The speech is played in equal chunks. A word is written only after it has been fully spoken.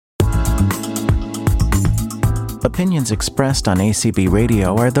Opinions expressed on ACB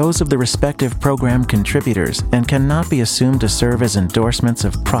Radio are those of the respective program contributors and cannot be assumed to serve as endorsements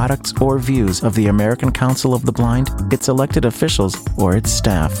of products or views of the American Council of the Blind, its elected officials, or its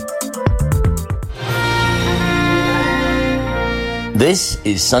staff. This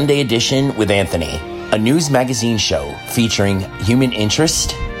is Sunday Edition with Anthony, a news magazine show featuring human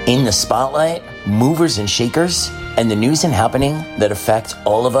interest, in the spotlight, movers and shakers, and the news and happening that affect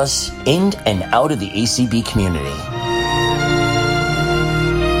all of us in and out of the ACB community.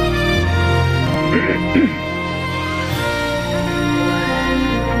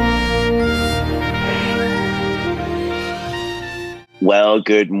 Well,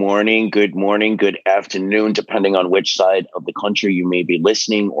 good morning, good afternoon, depending on which side of the country you may be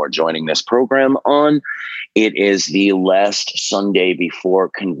listening or joining this program on. It is the last Sunday before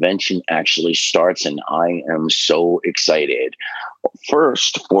convention actually starts, and I am so excited.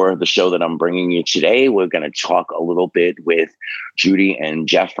 First, for the show that I'm bringing you today, we're going to talk a little bit with Judy and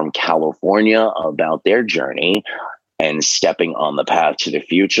Jeff from California about their journey and stepping on the path to the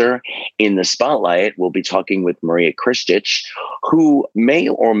future. In the spotlight, we'll be talking with Maria Kristich, who may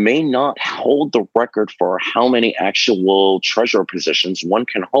or may not hold the record for how many actual treasurer positions one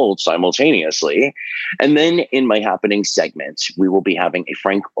can hold simultaneously. And then in my happening segment, we will be having a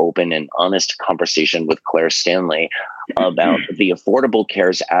frank, open, and honest conversation with Claire Stanley about the Affordable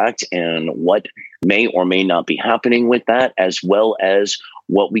Cares Act and what may or may not be happening with that, as well as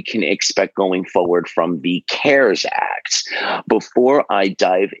what we can expect going forward from the CARES Act. Before I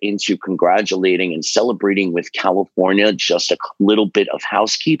dive into congratulating and celebrating with California, just a little bit of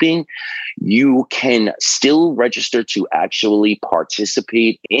housekeeping. You can still register to actually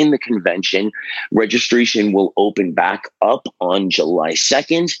participate in the convention. Registration will open back up on July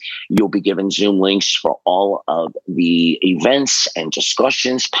 2nd. You'll be given Zoom links for all of the events and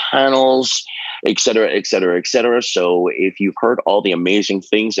discussions, panels, et cetera, et cetera, et cetera. So if you've heard all the amazing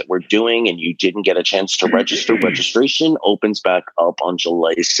things that we're doing and you didn't get a chance to register, registration opens back up on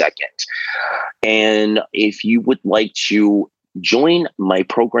July 2nd. And if you would like to join my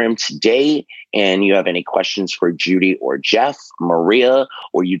program today and you have any questions for Judy or Jeff, Maria,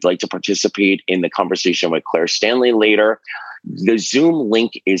 or you'd like to participate in the conversation with Claire Stanley later, the Zoom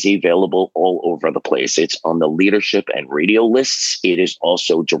link is available all over the place. It's on the leadership and radio lists. It is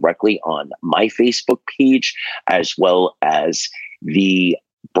also directly on my Facebook page, as well as the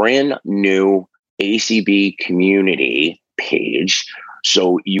brand new ACB community page.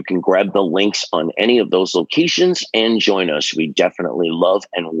 So you can grab the links on any of those locations and join us. We definitely love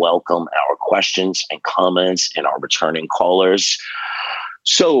and welcome our questions and comments and our returning callers.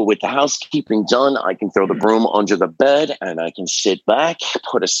 So with the housekeeping done, I can throw the broom under the bed and I can sit back,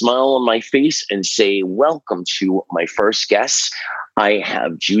 put a smile on my face and say, welcome to my first guest. I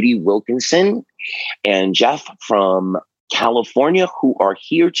have Judy Wilkinson and Jeff from California, who are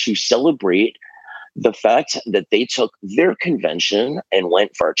here to celebrate the fact that they took their convention and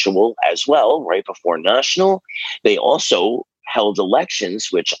went virtual as well, right before national. They also held elections,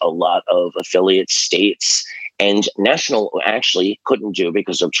 which a lot of affiliate states and national actually couldn't do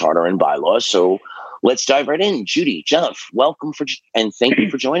because of charter and bylaws. So let's dive right in. Judy, Jeff, welcome and thank you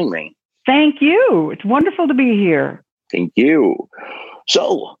for joining me. Thank you. It's wonderful to be here. Thank you.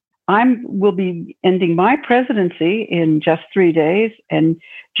 So will be ending my presidency in just 3 days, and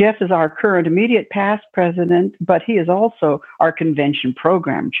Jeff is our current immediate past president, but he is also our convention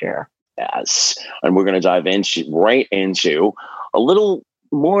program chair. Yes, and we're going to dive right into a little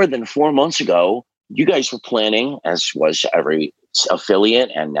more than 4 months ago. You guys were planning, as was every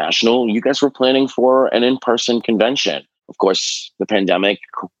affiliate and national, you guys were planning for an in-person convention. Of course, the pandemic,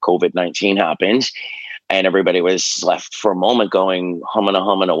 COVID-19 happened, and everybody was left for a moment going,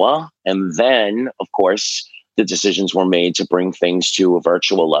 humana, wah. And then, of course, the decisions were made to bring things to a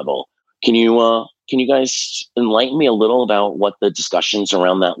virtual level. Can you guys enlighten me a little about what the discussions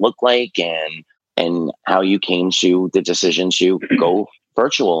around that look like and how you came to the decision to go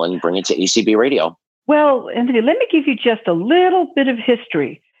virtual and bring it to ACB Radio? Well, Anthony, let me give you just a little bit of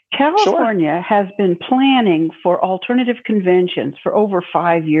history. California has been planning for alternative conventions for over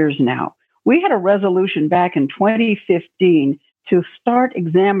 5 years now. We had a resolution back in 2015 to start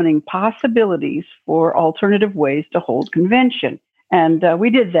examining possibilities for alternative ways to hold convention. And we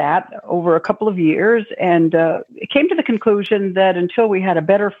did that over a couple of years, and it came to the conclusion that until we had a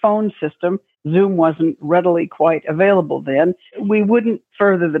better phone system, Zoom wasn't readily quite available then, we wouldn't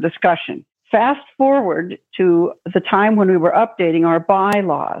further the discussion. Fast forward to the time when we were updating our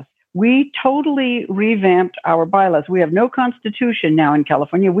bylaws. We totally revamped our bylaws. We have no constitution now in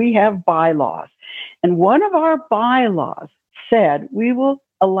California. We have bylaws. And one of our bylaws said we will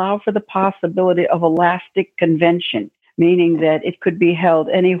allow for the possibility of elastic convention, meaning that it could be held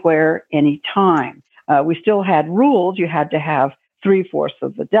anywhere, anytime. We still had rules. You had to have 3/4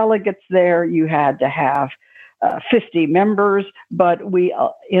 of the delegates there. You had to have 50 members, but we,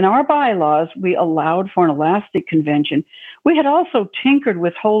 in our bylaws, we allowed for an elastic convention. We had also tinkered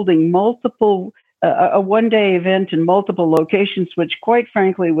with holding multiple, a one-day event in multiple locations, which quite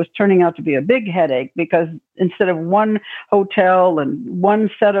frankly was turning out to be a big headache, because instead of one hotel and one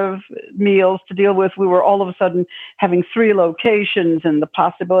set of meals to deal with, we were all of a sudden having 3 locations and the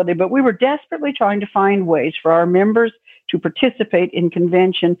possibility, but we were desperately trying to find ways for our members to participate in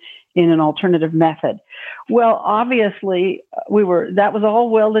convention in an alternative method. Well, obviously, that was all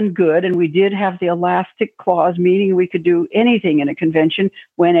well and good, and we did have the elastic clause, meaning we could do anything in a convention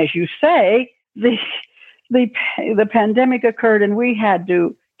when, as you say, the pandemic occurred and we had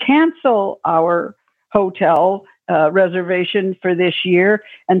to cancel our hotel reservation for this year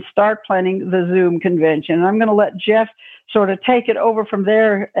and start planning the Zoom convention. And I'm going to let Jeff sort of take it over from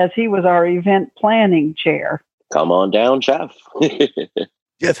there, as he was our event planning chair. Come on down, Jeff.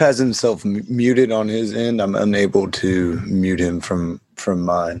 Jeff has himself muted on his end. I'm unable to mute him from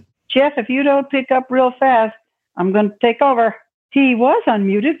mine. Jeff, if you don't pick up real fast, I'm going to take over. He was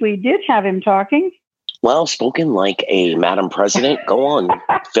unmuted. We did have him talking. Well, spoken like a Madam President. Go on.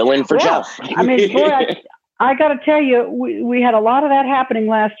 Fill in for Jeff. I mean, boy, I got to tell you, we had a lot of that happening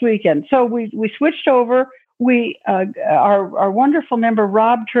last weekend. So we switched over. Our wonderful member,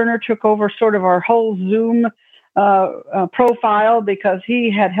 Rob Turner, took over sort of our whole Zoom profile, because he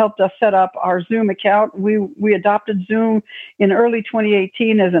had helped us set up our Zoom account. We adopted Zoom in early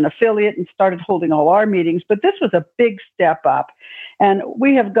 2018 as an affiliate and started holding all our meetings, but this was a big step up. And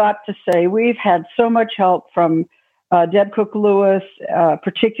we have got to say, we've had so much help from Deb Cook-Lewis,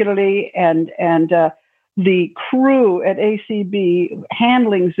 particularly, and the crew at ACB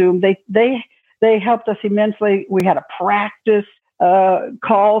handling Zoom. They helped us immensely. We had a practice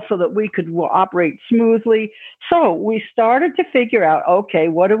call so that we could operate smoothly. So we started to figure out, okay,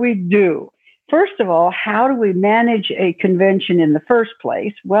 what do we do? First of all, how do we manage a convention in the first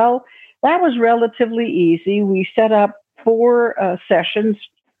place? Well, that was relatively easy. We set up 4 sessions,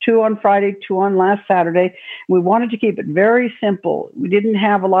 2 on Friday, 2 on last Saturday. We wanted to keep it very simple. We didn't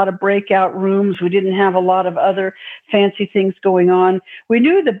have a lot of breakout rooms. We didn't have a lot of other fancy things going on. We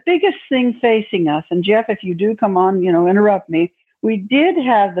knew the biggest thing facing us, and Jeff, if you do come on, interrupt me, we did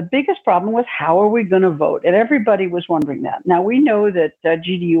have the biggest problem with how are we going to vote? And everybody was wondering that. Now, we know that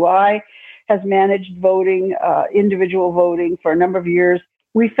GDUI has managed voting, individual voting for a number of years.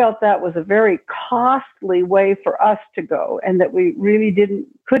 We felt that was a very costly way for us to go, and that we really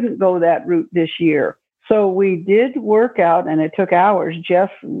couldn't go that route this year. So we did work out, and it took hours.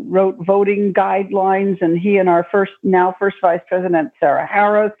 Jeff wrote voting guidelines, and he and our first Vice President, Sarah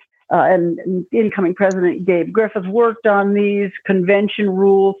Harris, and incoming President Gabe Griffith worked on these convention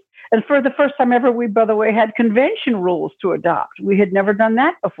rules. And for the first time ever, we, by the way, had convention rules to adopt. We had never done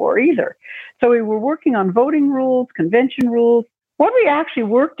that before either. So we were working on voting rules, convention rules. What we actually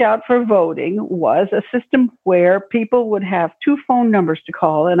worked out for voting was a system where people would have 2 phone numbers to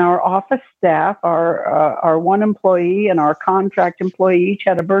call, and our office staff, our one employee and our contract employee each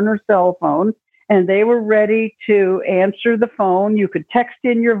had a burner cell phone, and they were ready to answer the phone. You could text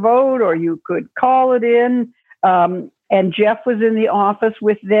in your vote or you could call it in. And Jeff was in the office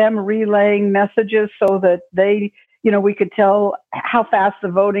with them relaying messages so that we could tell how fast the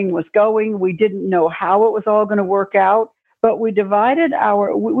voting was going. We didn't know how it was all going to work out. But we divided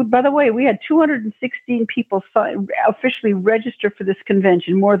by the way, we had 216 people officially register for this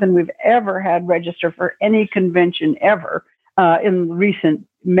convention, more than we've ever had register for any convention ever in recent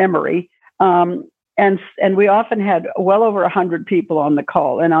memory. And we often had well over 100 people on the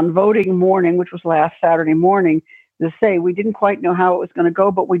call. And on voting morning, which was last Saturday morning, to say we didn't quite know how it was going to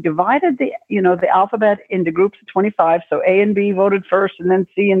go, but we divided the alphabet into groups of 25. So A and B voted first, and then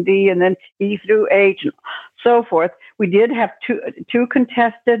C and D, and then E through H, and so forth. We did have two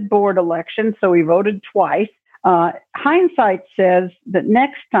contested board elections, so we voted twice. Hindsight says that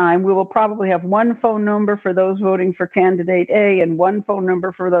next time we will probably have 1 phone number for those voting for candidate A and 1 phone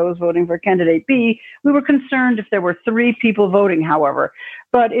number for those voting for candidate B. We were concerned if there were 3 people voting, however,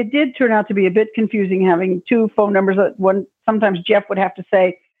 but it did turn out to be a bit confusing having 2 phone numbers. Sometimes Jeff would have to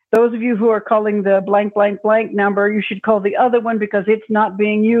say, those of you who are calling the blank, blank, blank number, you should call the other one because it's not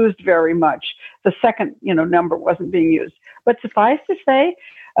being used very much. The second, number wasn't being used. But suffice to say,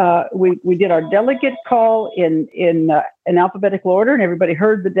 we did our delegate call in alphabetical order, and everybody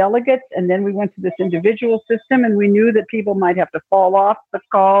heard the delegates. And then we went to this individual system, and we knew that people might have to fall off the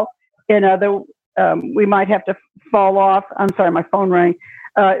call. We might have to fall off. I'm sorry, my phone rang.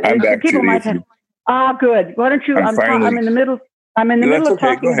 I'm back, people Judy, might have. Good. Why don't you? I'm in the middle. I'm in the middle of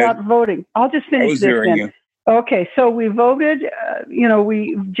talking about voting. I'll just finish this then. You. Okay, so we voted.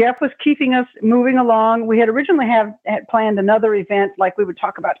 Jeff was keeping us moving along. We had originally had planned another event, like we would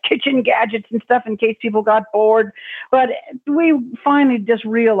talk about kitchen gadgets and stuff in case people got bored. But we finally just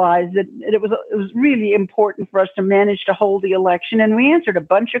realized that it was really important for us to manage to hold the election, and we answered a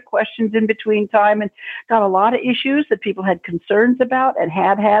bunch of questions in between time and got a lot of issues that people had concerns about and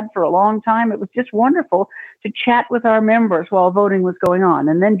had for a long time. It was just wonderful to chat with our members while voting was going on,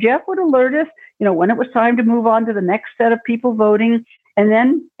 and then Jeff would alert us, when it was time to move on to the next set of people voting. And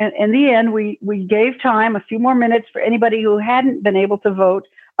then in the end, we gave time, a few more minutes for anybody who hadn't been able to vote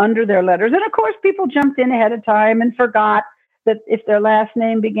under their letters. And of course, people jumped in ahead of time and forgot that if their last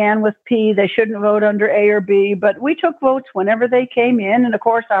name began with P, they shouldn't vote under A or B. But we took votes whenever they came in. And of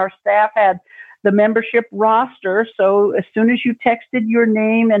course, our staff had the membership roster. So as soon as you texted your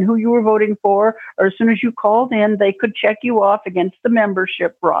name and who you were voting for, or as soon as you called in, they could check you off against the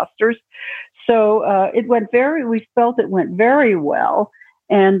membership rosters. So we felt it went very well.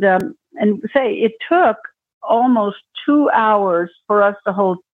 And it took almost 2 hours for us to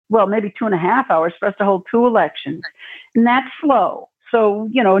hold, maybe 2.5 hours for us to hold 2 elections. And that's slow. So,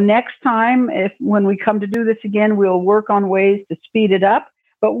 next time, when we come to do this again, we'll work on ways to speed it up.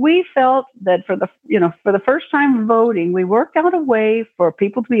 But we felt that for the first time voting, we worked out a way for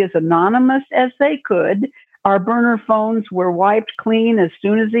people to be as anonymous as they could. Our burner phones were wiped clean as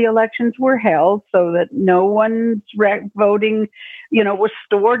soon as the elections were held, so that no one's voting, was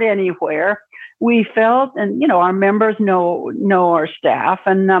stored anywhere. We felt, and our members know our staff,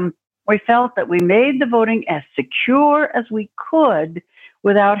 and we felt that we made the voting as secure as we could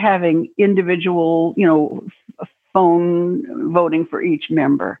without having individual, phone voting for each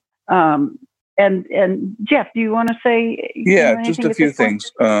member. And Jeff, do you want to say? Yeah, just a few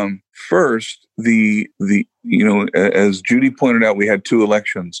things. First, the as Judy pointed out, we had 2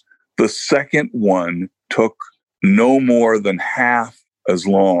 elections. The second one took no more than half as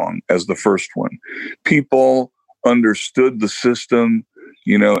long as the first one. People understood the system,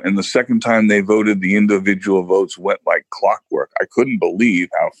 and the second time they voted, the individual votes went like clockwork. I couldn't believe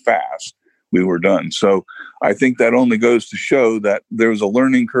how fast we were done. So I think that only goes to show that there's a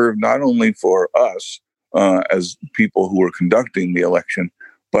learning curve, not only for us as people who are conducting the election,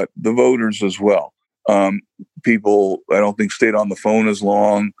 but the voters as well. People, I don't think, stayed on the phone as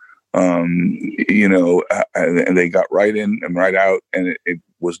long, and they got right in and right out, and it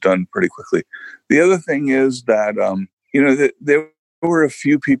was done pretty quickly. The other thing is that, there were a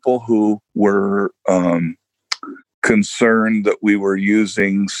few people who were concerned that we were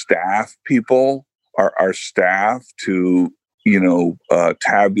using staff people, our staff, to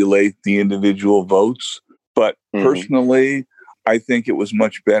tabulate the individual votes. But personally, I think it was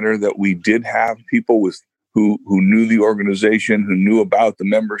much better that we did have people who knew the organization, who knew about the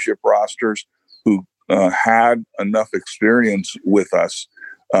membership rosters, who had enough experience with us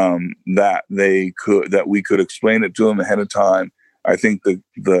that we could explain it to them ahead of time. I think the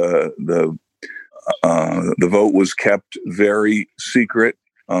vote was kept very secret.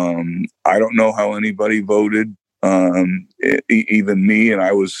 I don't know how anybody voted, even me, and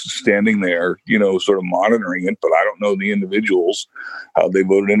I was standing there, sort of monitoring it, but I don't know the individuals, how they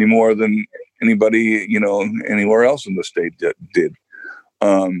voted any more than anybody, anywhere else in the state did.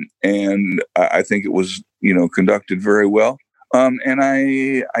 And I think it was, conducted very well. And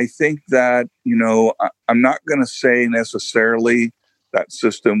I think that, I'm not going to say necessarily that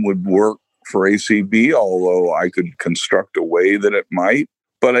system would work for ACB, although I could construct a way that it might.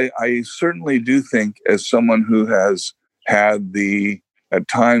 But I certainly do think, as someone who has had at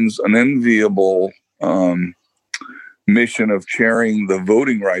times, unenviable mission of chairing the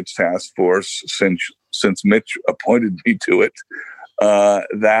Voting Rights Task Force since Mitch appointed me to it,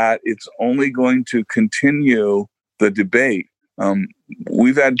 that it's only going to continue the debate.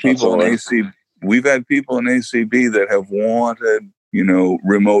 We've had people in ACB that have wanted,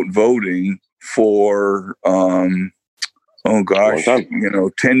 remote voting for 10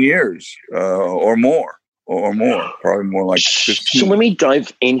 years or more, probably more like 15. So let me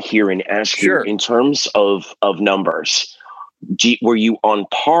dive in here and ask you, in terms of numbers, were you on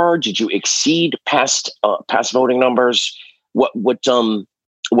par? Did you exceed past voting numbers? What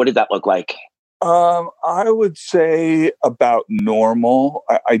did that look like? I would say about normal.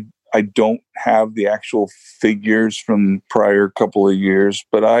 I don't have the actual figures from prior couple of years,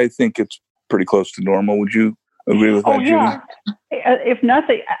 but I think it's pretty close to normal. Would you agree with that, Judy? If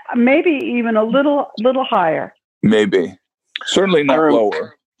nothing, maybe even a little higher. Maybe. Certainly not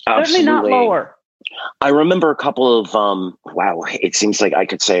lower. Certainly not lower. I remember a couple of, it seems like I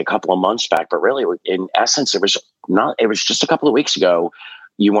could say a couple of months back, but really in essence, it was just a couple of weeks ago.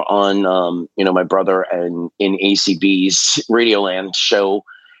 You were on, my brother and in ACB's Radioland show,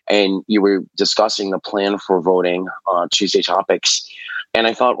 and you were discussing the plan for voting on Tuesday Topics. And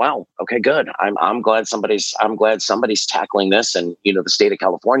I thought, wow, okay, good. I'm glad somebody's tackling this. And, the state of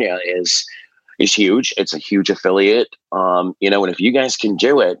California is huge. It's a huge affiliate. And if you guys can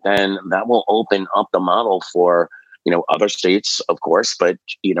do it, then that will open up the model for, other states, of course, but,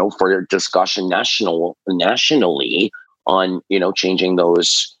 for discussion nationally on, changing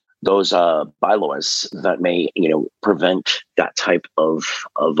those bylaws that may, prevent that type of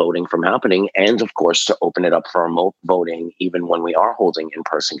voting from happening. And of course, to open it up for remote voting, even when we are holding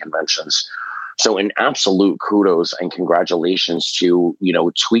in-person conventions. So an absolute kudos and congratulations to,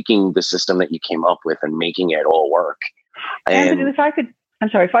 tweaking the system that you came up with and making it all work. And if I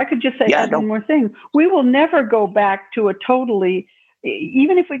could just say one more thing. We will never go back to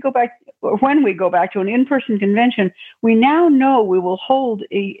even if we go back, or when we go back to an in-person convention, we now know we will hold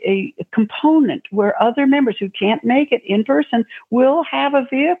a component where other members who can't make it in person will have a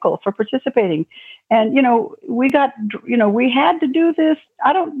vehicle for participating. And, we had to do this.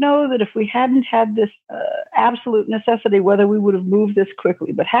 I don't know that if we hadn't had this absolute necessity, whether we would have moved this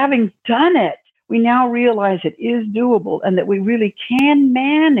quickly. But having done it, we now realize it is doable and that we really can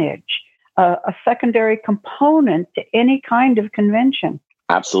manage a secondary component to any kind of convention.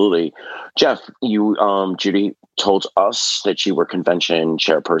 Absolutely. Jeff, Judy told us that you were convention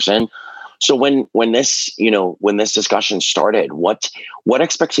chairperson. So when this discussion started, what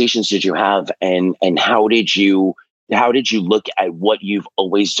expectations did you have, and how did you look at what you've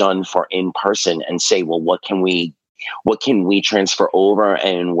always done for in person and say, well, what can we transfer over,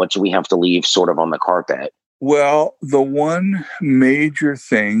 and what do we have to leave sort of on the carpet? Well, the one major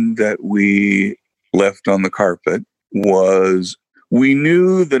thing that we left on the carpet was we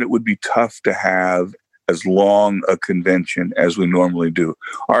knew that it would be tough to have as long a convention as we normally do.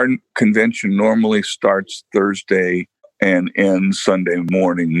 Our convention normally starts Thursday and ends Sunday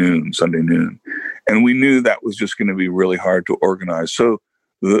noon. And we knew that was just going to be really hard to organize. So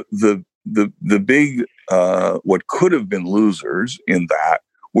the big, what could have been losers in that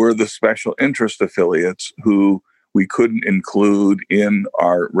were the special interest affiliates who we couldn't include in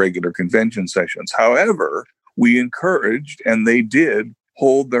our regular convention sessions. However, we encouraged, and they did,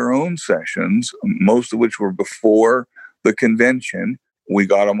 hold their own sessions, most of which were before the convention. We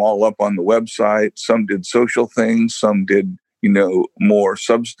got them all up on the website. Some did social things, some did, more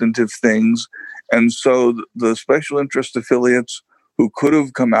substantive things. And so the special interest affiliates who could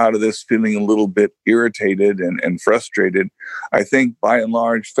have come out of this feeling a little bit irritated and frustrated, I think by and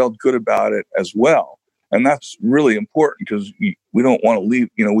large felt good about it as well. And that's really important because we don't want to leave,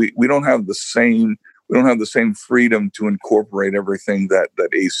 we don't have the same freedom to incorporate everything that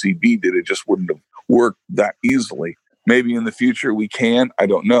ACB did. It just wouldn't have worked that easily. Maybe in the future we can, I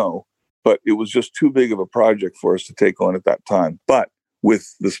don't know, but it was just too big of a project for us to take on at that time. But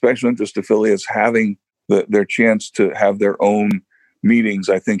with the special interest affiliates having their chance to have their own meetings,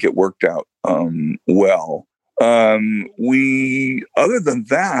 I think it worked out well. Other than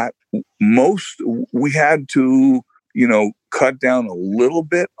that, we had to, cut down a little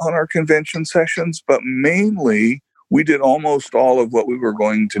bit on our convention sessions, but mainly we did almost all of what we were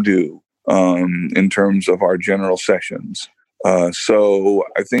going to do in terms of our general sessions. So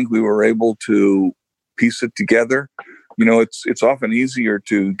I think we were able to piece it together. It's often easier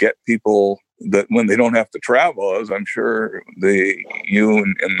to get people that when they don't have to travel, as I'm sure you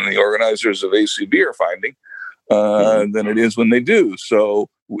and the organizers of ACB are finding, than it is when they do. So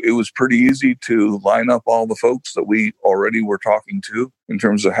it was pretty easy to line up all the folks that we already were talking to in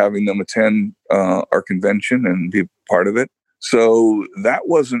terms of having them attend our convention and be part of it. So that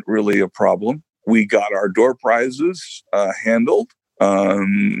wasn't really a problem. We got our door prizes handled.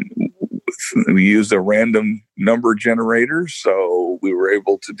 We used a random number generator, so we were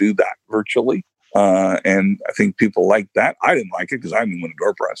able to do that virtually. And I think people liked that. I didn't like it because I didn't win a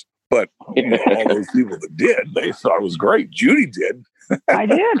door prize. But all those people that did, they thought it was great. Judy did. I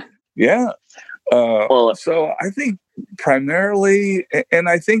did. Yeah. So I think primarily, and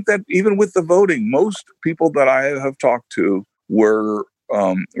I think that even with the voting, most people that I have talked to were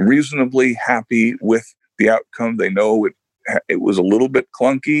reasonably happy with the outcome. They know it was a little bit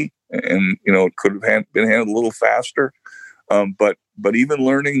clunky, and it could have been handled a little faster. But even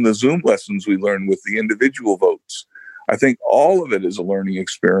learning the Zoom lessons we learned with the individual votes, I think all of it is a learning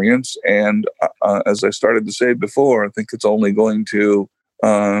experience. And as I started to say before, I think it's only going to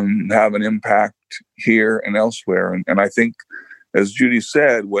have an impact here and elsewhere. And I think as Judy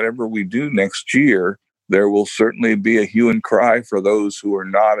said, whatever we do next year, there will certainly be a hue and cry for those who are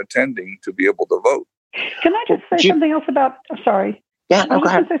not attending to be able to vote. Can I just say something else about, sorry. Yeah, no, go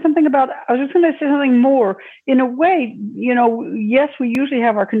ahead. I was just going to say something more. In a way, yes, we usually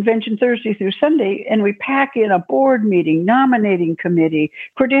have our convention Thursday through Sunday, and we pack in a board meeting, nominating committee,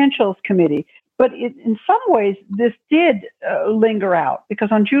 credentials committee. But in some ways, this did linger out, because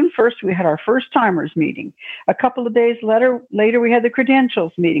on June 1st, we had our first timers meeting. A couple of days later, we had the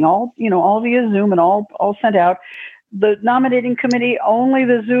credentials meeting, all via Zoom and all sent out. The nominating committee, only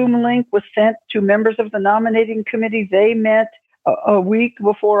the Zoom link was sent to members of the nominating committee. They met a week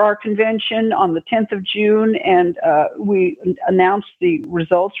before our convention on the 10th of June, and we announced the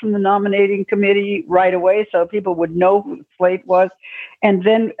results from the nominating committee right away so people would know who the slate was. And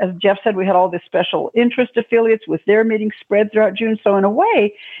then, as Jeff said, we had all the special interest affiliates with their meetings spread throughout June. So in a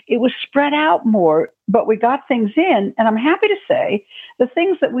way, it was spread out more, but we got things in. And I'm happy to say the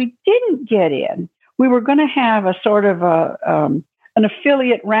things that we didn't get in, we were going to have a sort of an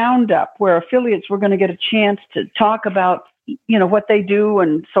affiliate roundup where affiliates were going to get a chance to talk about what they do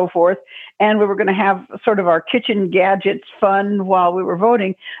and so forth. And we were going to have sort of our kitchen gadgets fun while we were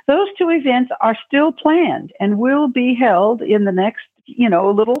voting. Those two events are still planned and will be held in the next,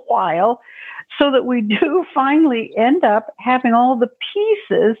 little while, so that we do finally end up having all the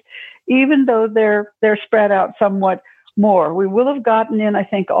pieces, even though they're spread out somewhat more. We will have gotten in, I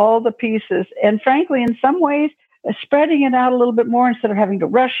think, all the pieces. And frankly, in some ways, spreading it out a little bit more instead of having to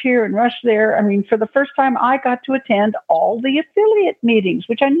rush here and rush there. I mean, for the first time, I got to attend all the affiliate meetings,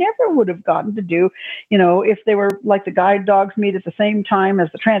 which I never would have gotten to do, if they were like the guide dogs meet at the same time as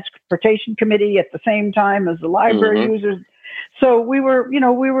the transportation committee, at the same time as the library users. So we were,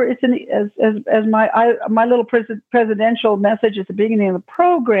 as my little presidential message at the beginning of the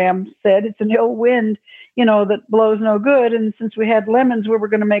program said, it's an ill wind, that blows no good. And since we had lemons, we were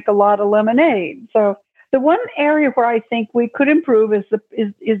going to make a lot of lemonade. So the one area where I think we could improve is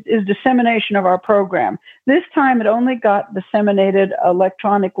dissemination of our program. This time it only got disseminated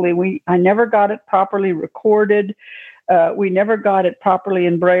electronically. I never got it properly recorded. We never got it properly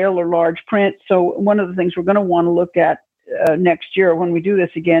in Braille or large print. So one of the things we're going to want to look at next year when we do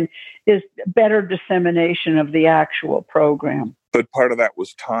this again is better dissemination of the actual program. But part of that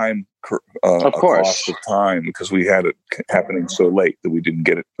was time, of course, cost of time, because we had it happening so late that we didn't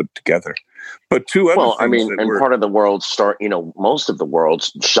get it put together. But two other things. Part of the world most of the world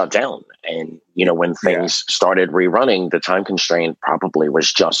shut down. And, when things started rerunning, the time constraint probably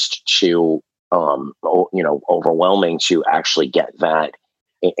was just too, overwhelming to actually get that,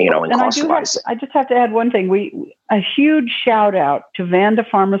 and cost-wise. I just have to add one thing. A huge shout out to Vanda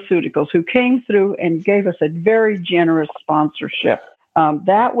Pharmaceuticals, who came through and gave us a very generous sponsorship.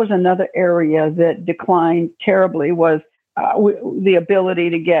 That was another area that declined terribly, was the ability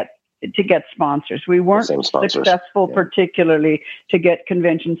to get sponsors. We weren't successful particularly to get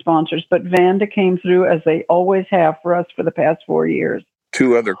convention sponsors, but Vanda came through, as they always have for us for the past 4 years.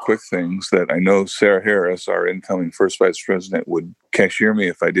 Two other quick things that I know Sarah Harris, our incoming first vice president, would cashier me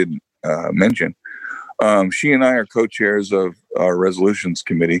if I didn't mention. She and I are co-chairs of our resolutions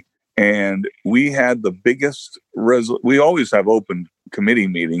committee, and we had the biggest we always have open committee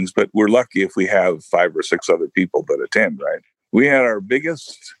meetings, but we're lucky if we have 5 or 6 other people that attend, right? We had our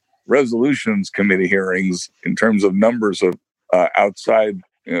biggest resolutions committee hearings in terms of numbers of outside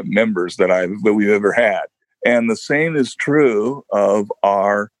members that we've ever had. And the same is true of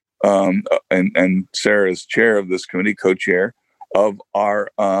our, and Sarah's chair of this committee, co-chair of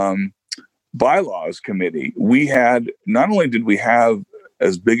our bylaws committee. We had, not only did we have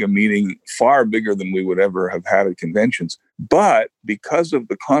as big a meeting, far bigger than we would ever have had at conventions, but because of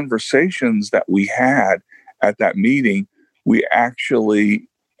the conversations that we had at that meeting, we actually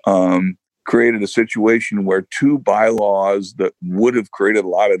created a situation where 2 bylaws that would have created a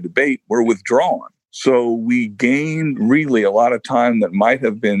lot of debate were withdrawn. So we gained really a lot of time that might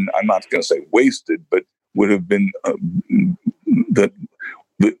have been, I'm not going to say wasted, but would have been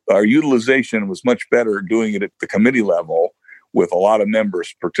our utilization was much better doing it at the committee level with a lot of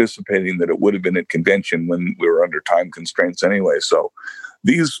members participating than it would have been at convention when we were under time constraints anyway. So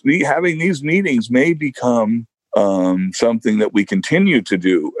having these meetings may become something that we continue to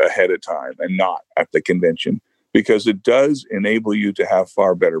do ahead of time and not at the convention, because it does enable you to have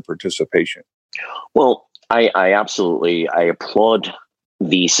far better participation. Well, I absolutely applaud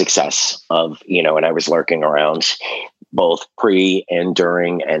the success of, and I was lurking around both pre and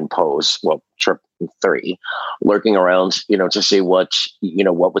during and post, 3, lurking around, to see what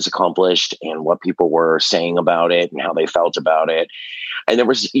was accomplished and what people were saying about it and how they felt about it. And there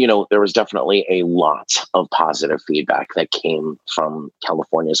was definitely a lot of positive feedback that came from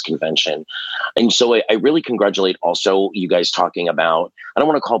California's convention. And so I really congratulate also you guys talking about, I don't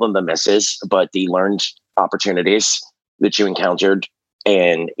want to call them the misses, but the learned opportunities that you encountered.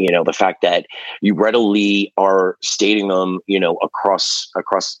 And, the fact that you readily are stating them, across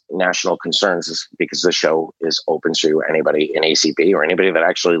national concerns is because the show is open to anybody in ACB or anybody that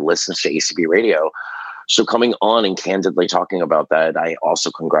actually listens to ACB radio. So coming on and candidly talking about that, I also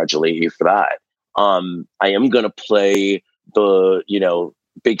congratulate you for that. I am going to play the,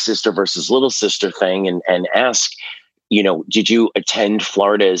 big sister versus little sister thing and ask, did you attend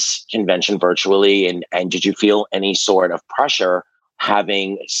Florida's convention virtually? And did you feel any sort of pressure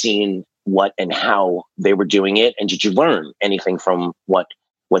having seen what and how they were doing it? And did you learn anything from what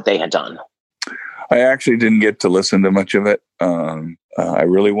they had done? I actually didn't get to listen to much of it. I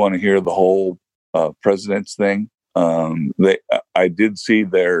really want to hear the whole president's thing. I did see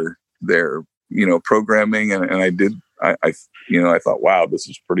their programming, and I thought, wow, this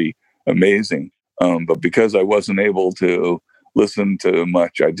is pretty amazing. But because I wasn't able to listen to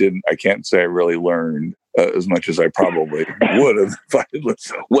much, I can't say I really learned as much as I probably would have if I had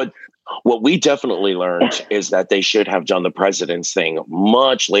listened. What we definitely learned is that they should have done the president's thing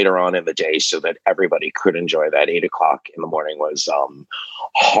much later on in the day so that everybody could enjoy that. 8 o'clock in the morning was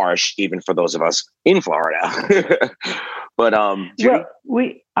harsh, even for those of us in Florida. But I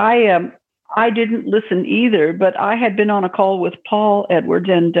didn't listen either, but I had been on a call with Paul Edwards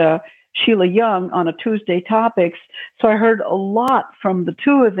and Sheila Young on a Tuesday Topics. So I heard a lot from the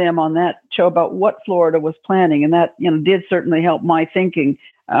two of them on that show about what Florida was planning. And that, did certainly help my thinking.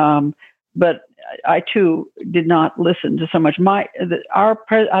 But I too did not listen to so much. I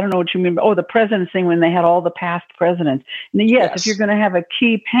don't know what you mean. The president's thing when they had all the past presidents. And yes, if you're going to have a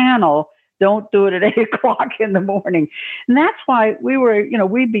key panel, don't do it at 8 o'clock in the morning. And that's why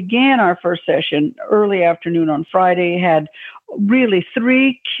we began our first session early afternoon on Friday, had really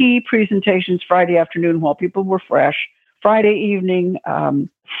 3 key presentations Friday afternoon while people were fresh. Friday evening,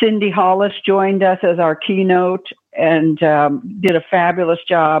 Cindy Hollis joined us as our keynote and did a fabulous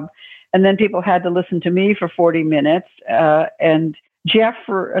job. And then people had to listen to me for 40 minutes and Jeff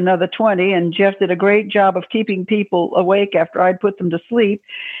for another 20. And Jeff did a great job of keeping people awake after I'd put them to sleep.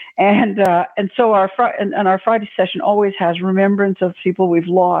 And so our Friday session always has remembrance of people we've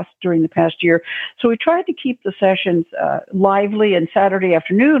lost during the past year. So we tried to keep the sessions lively. And Saturday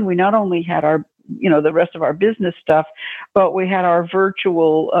afternoon, we not only had our the rest of our business stuff, but we had our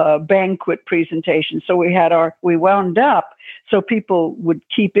virtual banquet presentation. So we wound up so people would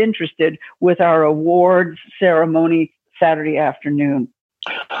keep interested with our awards ceremony Saturday afternoon.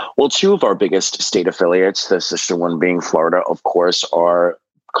 Well, 2 of our biggest state affiliates, the sister one being Florida, of course, are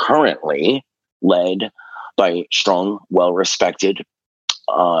currently led by strong, well-respected,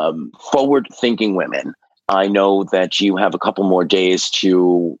 forward-thinking women. I know that you have a couple more days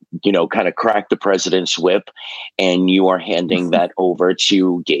to, kind of crack the president's whip, and you are handing that over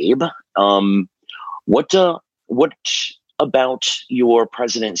to Gabe. What about your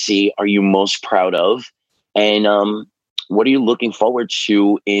presidency are you most proud of? And what are you looking forward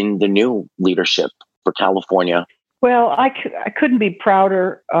to in the new leadership for California? Well, I couldn't be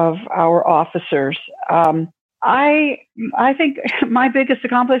prouder of our officers. I think my biggest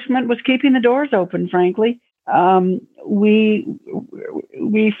accomplishment was keeping the doors open, frankly. We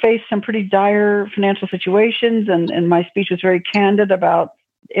faced some pretty dire financial situations, and my speech was very candid about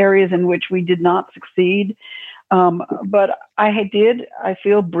areas in which we did not succeed. But I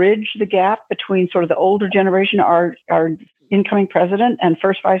feel, bridge the gap between sort of the older generation. Our incoming president and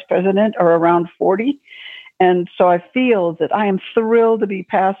first vice president are around 40. And so I feel that I am thrilled to be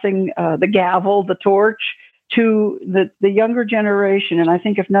passing the gavel, the torch, to the younger generation. And I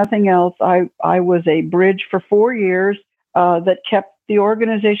think if nothing else, I was a bridge for 4 years that kept the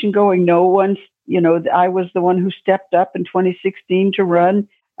organization going. No one, I was the one who stepped up in 2016 to run.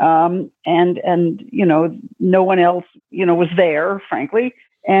 And no one else, was there, frankly.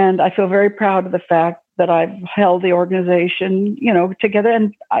 And I feel very proud of the fact that I've held the organization, together.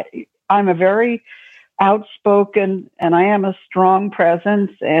 And I'm a very outspoken, and I am a strong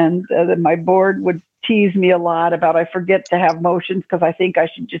presence. And my board would tease me a lot about I forget to have motions because I think I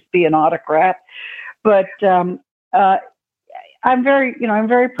should just be an autocrat. But I'm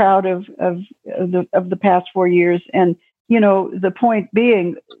very proud of the past 4 years. And the point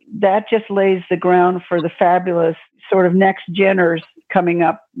being that just lays the ground for the fabulous sort of next geners coming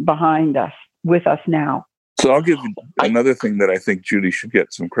up behind us, with us now. So I'll give you another thing that I think Judy should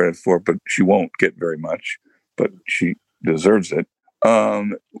get some credit for, but she won't get very much, but she deserves it.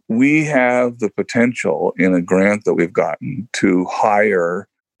 We have the potential in a grant that we've gotten to hire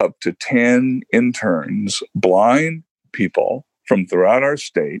up to 10 interns, blind people from throughout our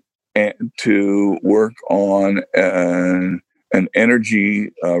state, and to work on an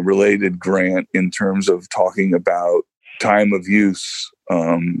energy related grant in terms of talking about time of use,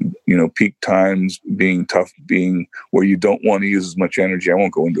 peak times being tough, being where you don't want to use as much energy. I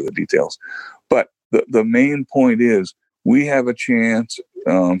won't go into the details, but the main point is we have a chance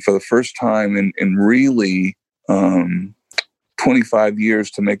for the first time in really 25 years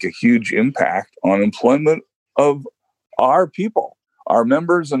to make a huge impact on employment of our people, our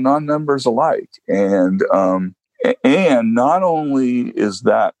members and non-members alike. And not only is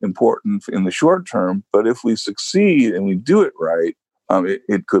that important in the short term, but if we succeed and we do it right,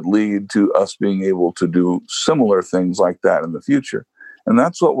 it could lead to us being able to do similar things like that in the future. And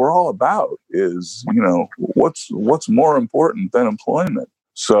that's what we're all about is, what's more important than employment?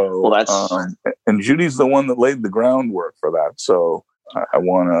 So, and Judy's the one that laid the groundwork for that. So I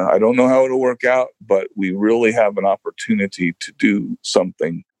don't know how it'll work out, but we really have an opportunity to do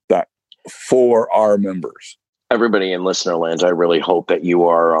something that for our members. Everybody in listener land, I really hope that you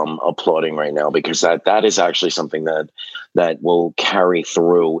are applauding right now, because that is actually something that will carry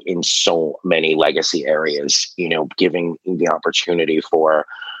through in so many legacy areas, giving the opportunity for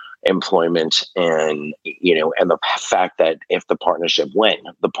employment and the fact that if the partnership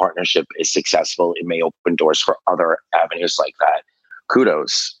is successful, it may open doors for other avenues like that.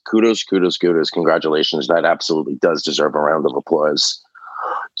 Kudos. Congratulations. That absolutely does deserve a round of applause.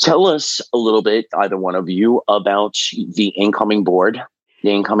 Tell us a little bit, either one of you, about the incoming board,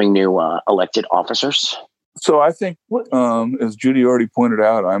 the incoming new elected officers. So I think, as Judy already pointed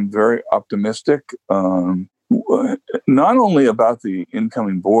out, I'm very optimistic, not only about the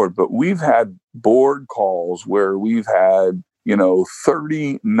incoming board, but we've had board calls where we've had,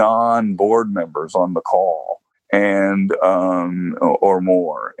 30 non-board members on the call and or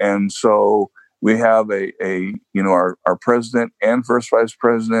more. And so we have our president and first vice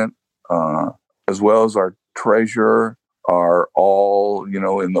president, as well as our treasurer, are all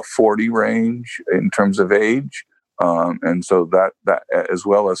in the 40 range in terms of age, and so that as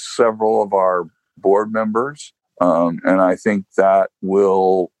well as several of our board members, and I think that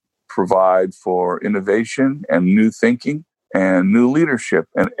will provide for innovation and new thinking and new leadership,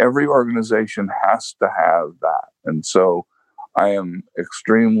 and every organization has to have that. And so I am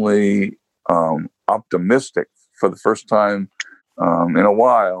extremely optimistic for the first time in a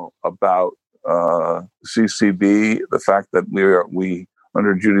while about CCB, the fact that we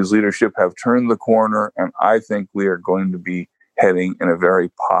under Judy's leadership have turned the corner, and I think we are going to be heading in a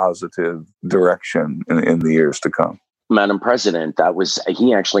very positive direction in the years to come. Madam President,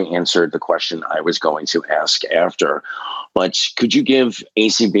 he actually answered the question I was going to ask after, but could you give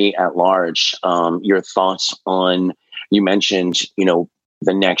ACB at large your thoughts on, you mentioned,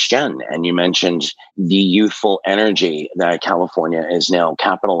 the next gen, and you mentioned the youthful energy that California is now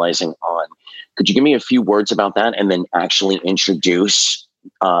capitalizing on. Could you give me a few words about that, and then actually introduce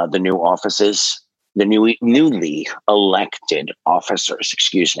the new offices, the newly elected officers?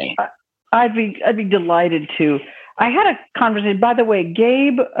 Excuse me. I'd be delighted to. I had a conversation. By the way,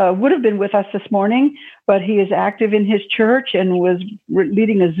 Gabe would have been with us this morning, but he is active in his church and was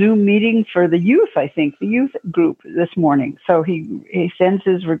leading a Zoom meeting for the youth, I think, the youth group this morning. So he sends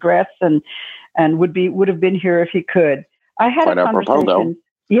his regrets and would have been here if he could. I had a conversation.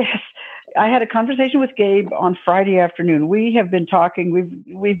 Yes, I had a conversation with Gabe on Friday afternoon. We have been talking.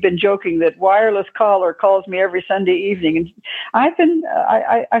 We've been joking that wireless caller calls me every Sunday evening, and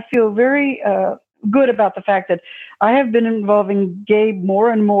I feel very good about the fact that I have been involving Gabe more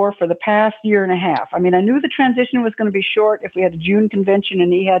and more for the past year and a half. I mean, I knew the transition was going to be short if we had a June convention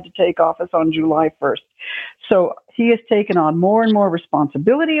and he had to take office on July 1st. So he has taken on more and more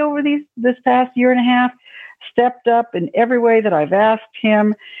responsibility over this past year and a half, stepped up in every way that I've asked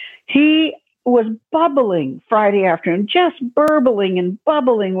him. He was bubbling Friday afternoon, just burbling and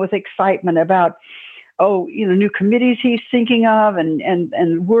bubbling with excitement about new committees he's thinking of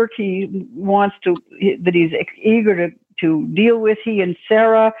and work he wants that he's eager to deal with. He and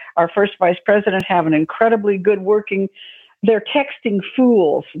Sarah, our first vice president, have an incredibly good working. They're texting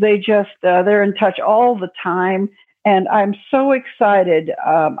fools. They just they're in touch all the time, and I'm so excited.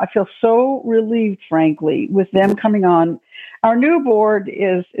 I feel so relieved, frankly, with them coming on. Our new board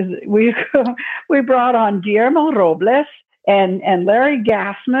is we brought on Guillermo Robles and Larry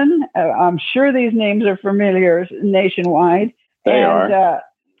Gassman. I'm sure these names are familiar nationwide. They are.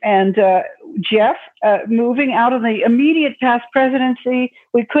 And Jeff, moving out of the immediate past presidency,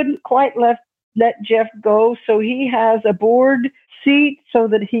 we couldn't quite let Jeff go. So he has a board seat so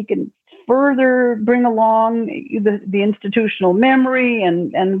that he can further bring along the institutional memory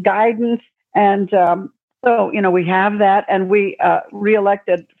and guidance. And so, we have that. And we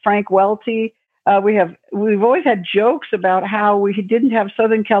reelected Frank Welty. We've always had jokes about how we didn't have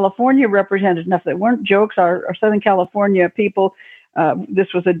Southern California represented enough. They weren't jokes. Our Southern California people,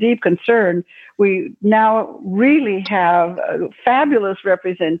 this was a deep concern. We now really have fabulous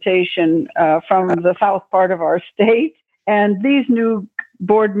representation from the south part of our state. And these new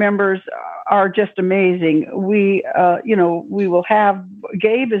board members are just amazing. We will have,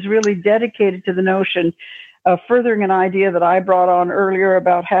 Gabe is really dedicated to the notion of furthering an idea that I brought on earlier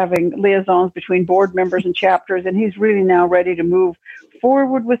about having liaisons between board members and chapters. And he's really now ready to move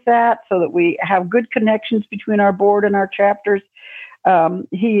forward with that so that we have good connections between our board and our chapters.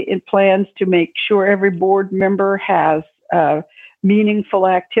 He plans to make sure every board member has meaningful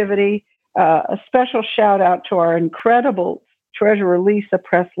activity. A special shout out to our incredible treasurer, Lisa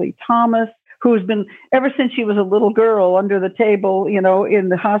Presley Thomas, who's been, ever since she was a little girl, under the table, in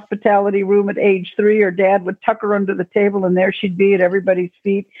the hospitality room at age 3, her dad would tuck her under the table and there she'd be at everybody's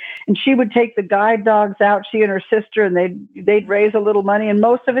feet. And she would take the guide dogs out, she and her sister, and they'd raise a little money. And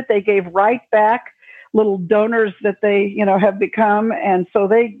most of it they gave right back, little donors that they, have become. And so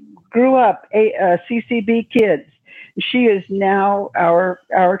they grew up CCB kids. She is now our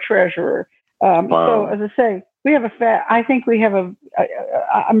treasurer. Wow. So as I say, we have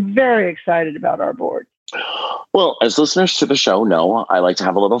I'm very excited about our board. Well, as listeners to the show know, I like to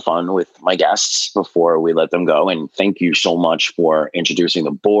have a little fun with my guests before we let them go. And thank you so much for introducing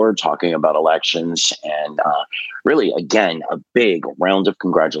the board, talking about elections, and really, again, a big round of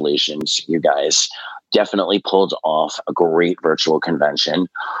congratulations. You guys definitely pulled off a great virtual convention.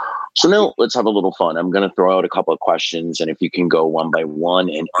 So now let's have a little fun. I'm going to throw out a couple of questions, and if you can go one by one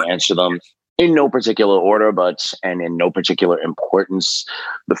and answer them in no particular order, and in no particular importance.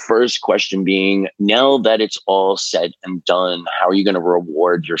 The first question being, now that it's all said and done, how are you going to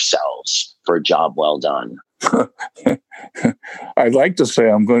reward yourselves for a job well done? I'd like to say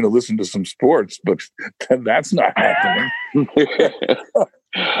I'm going to listen to some sports, but that's not happening.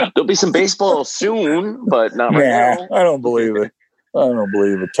 There'll be some baseball soon, but not right now. I don't believe it.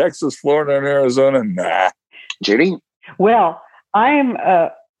 Texas, Florida, and Arizona, nah. Judy? Well,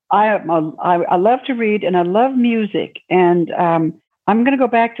 I love to read and I love music, and I'm going to go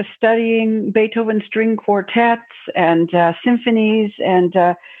back to studying Beethoven string quartets and symphonies, and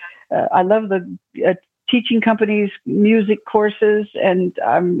I love the teaching company's music courses, and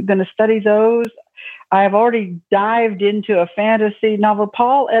I'm going to study those. I've already dived into a fantasy novel.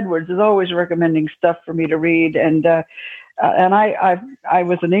 Paul Edwards is always recommending stuff for me to read, and I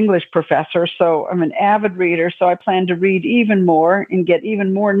was an English professor, so I'm an avid reader. So I plan to read even more and get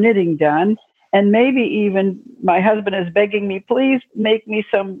even more knitting done. And maybe even my husband is begging me, please make me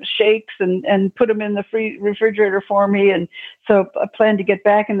some shakes and put them in the refrigerator for me. And so I plan to get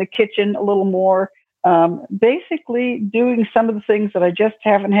back in the kitchen a little more, basically doing some of the things that I just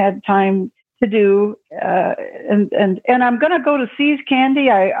haven't had time to do. And I'm going to go to See's Candy.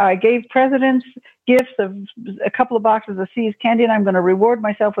 I gave presidents gifts of a couple of boxes of See's Candy, and I'm going to reward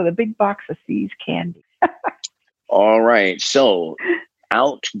myself with a big box of See's Candy. All right. So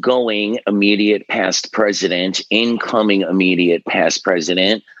outgoing immediate past president, incoming immediate past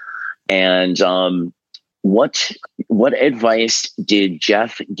president. And what advice did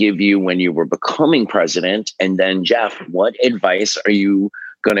Jeff give you when you were becoming president? And then, Jeff, what advice are you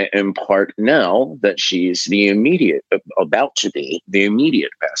going to impart now that she's about to be the immediate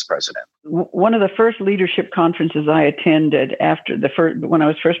past president? One of the first leadership conferences I attended when I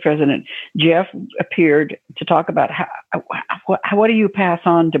was first president, Jeff appeared to talk about what do you pass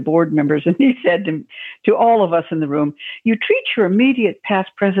on to board members? And he said to all of us in the room, you treat your immediate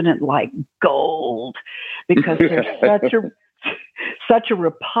past president like gold, because there's such a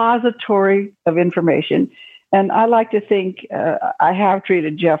repository of information. And I like to think I have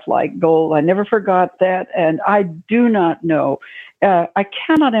treated Jeff like gold. I never forgot that. And I do not know. I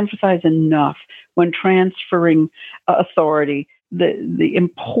cannot emphasize enough when transferring authority, the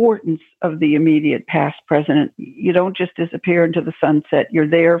importance of the immediate past president. You don't just disappear into the sunset. You're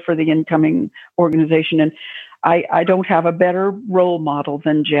there for the incoming organization. And I don't have a better role model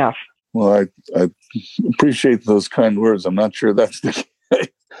than Jeff. Well, I appreciate those kind words. I'm not sure that's the case.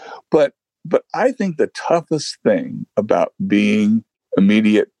 But I think the toughest thing about being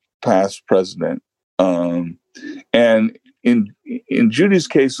immediate past president, and in Judy's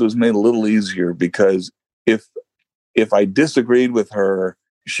case, it was made a little easier because if I disagreed with her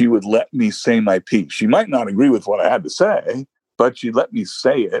she would let me say my piece. She might not agree with what I had to say, but she let me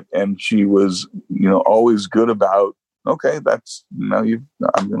say it. And she was, always good about, okay,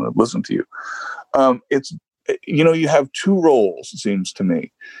 I'm going to listen to you. You have two roles, it seems to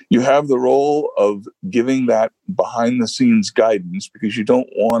me. You have the role of giving that behind the scenes guidance, because you don't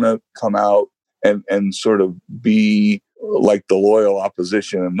want to come out and sort of be like the loyal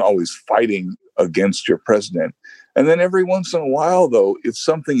opposition and always fighting against your president. And then every once in a while, though, if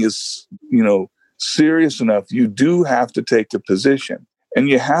something is, serious enough, you do have to take a position, and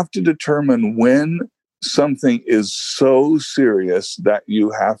you have to determine when something is so serious that you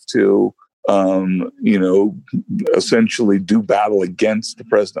have to, essentially do battle against the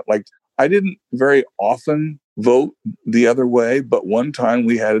president. Like, I didn't very often vote the other way, but one time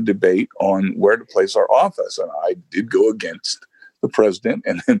we had a debate on where to place our office, and I did go against the president,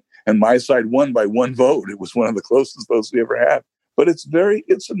 and my side won by one vote. It was one of the closest votes we ever had. But it's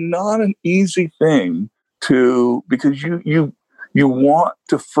not an easy thing because you want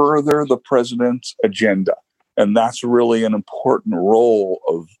to further the president's agenda, and that's really an important role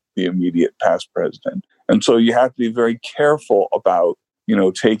of the immediate past president. And so you have to be very careful about,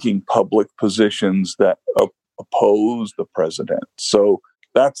 taking public positions that oppose the president. So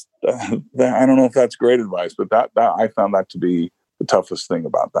that's, I don't know if that's great advice, but that I found that to be the toughest thing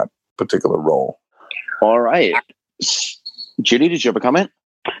about that particular role. All right. Judy, did you have a comment?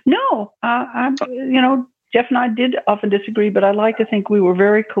 No, Jeff and I did often disagree, but I like to think we were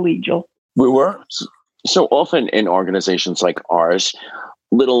very collegial. We were. So often in organizations like ours,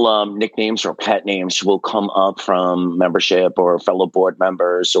 little nicknames or pet names will come up from membership or fellow board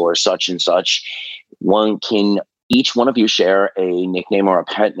members or such and such. Can each one of you share a nickname or a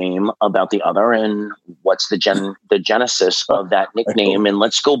pet name about the other, and what's the genesis of that nickname? And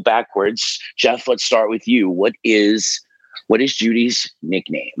let's go backwards. Jeff, let's start with you. What is Judy's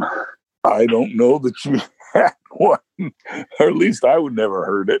nickname? I don't know that you had one, or at least I would never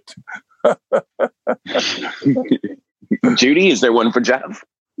heard it. Judy, is there one for Jeff?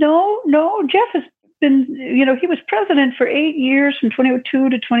 No. Jeff has been, he was president for 8 years, from 2002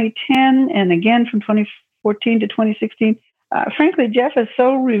 to 2010, and again from 2014 to 2016. Frankly, Jeff is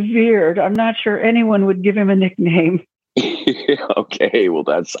so revered, I'm not sure anyone would give him a nickname. Okay, well,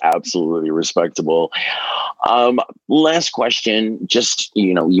 that's absolutely respectable. Last question. Just,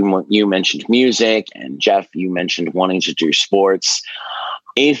 you mentioned music, and Jeff, you mentioned wanting to do sports.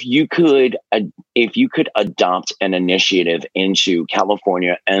 If you could adopt an initiative into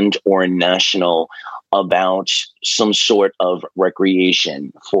California and or national about some sort of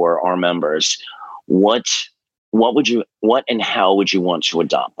recreation for our members, what and how would you want to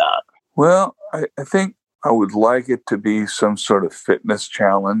adopt that? Well, I think I would like it to be some sort of fitness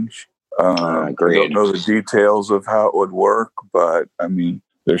challenge. I don't know the details of how it would work, but I mean,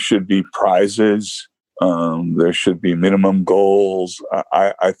 there should be prizes. There should be minimum goals.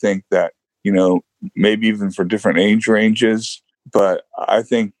 I think that, maybe even for different age ranges, but I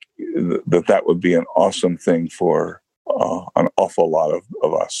think that would be an awesome thing for an awful lot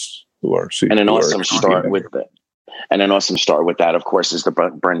of us who are seniors. And an awesome start with it. And an awesome start with that, of course, is the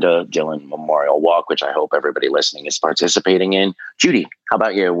Brenda Dillon Memorial Walk, which I hope everybody listening is participating in. Judy, how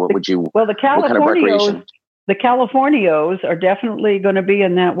about you? What would you? Well, the Californios are definitely going to be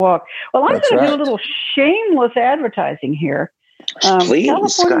in that walk. Well, I'm going to do a little shameless advertising here. Please,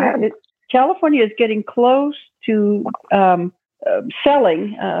 California is getting close to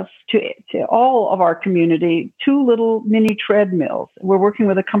selling to all of our community 2 little mini treadmills. We're working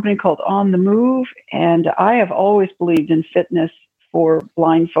with a company called On the Move, and I have always believed in fitness for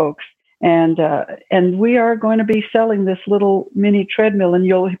blind folks. And we are going to be selling this little mini treadmill, and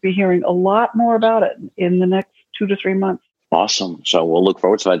you'll be hearing a lot more about it in the next 2 to 3 months. Awesome. So we'll look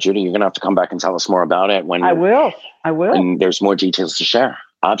forward to that, Judy. You're going to have to come back and tell us more about it when I will. And there's more details to share.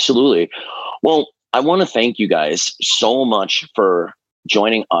 Absolutely. Well, I want to thank you guys so much for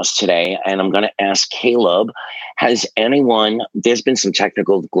joining us today. And I'm going to ask Caleb, there's been some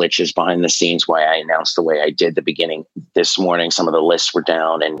technical glitches behind the scenes why I announced the way I did the beginning this morning. Some of the lists were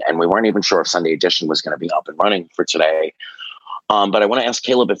down and we weren't even sure if Sunday Edition was going to be up and running for today. But I want to ask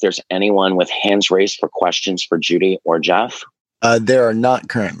Caleb if there's anyone with hands raised for questions for Judy or Jeff. There are not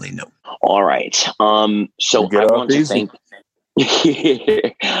currently, no. All right. So I want to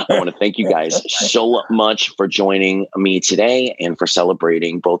thank you guys so much for joining me today and for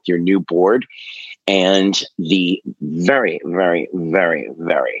celebrating both your new board and the very, very, very,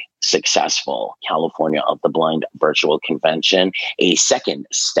 very successful California of the Blind virtual convention, a second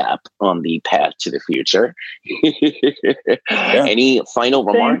step on the path to the future. Any final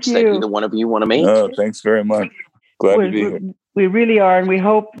remarks that either one of you want to make? No, thanks very much. Glad to be here. We really are, and we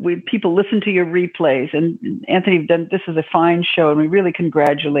hope people listen to your replays. And Anthony, this is a fine show, and we really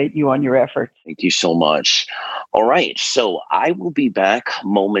congratulate you on your efforts. Thank you so much. All right, so I will be back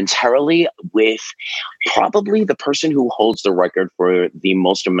momentarily with probably the person who holds the record for the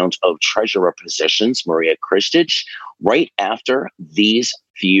most amount of treasurer positions, Maria Kristich, right after these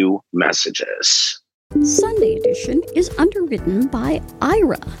few messages. Sunday Edition is underwritten by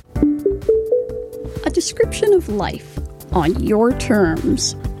Ira. A description of life on your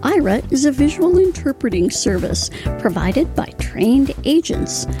terms. Ira is a visual interpreting service provided by trained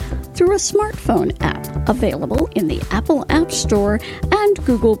agents through a smartphone app available in the Apple App Store and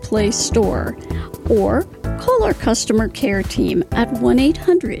Google Play Store. Or call our customer care team at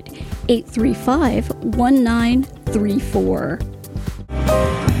 1-800-835-1934.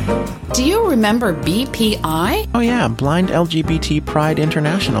 Do you remember BPI? Oh yeah, Blind LGBT Pride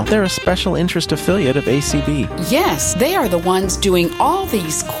International. They're a special interest affiliate of ACB. Yes, they are the ones doing all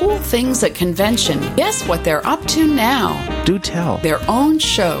these cool things at convention. Guess what they're up to now? Do tell. Their own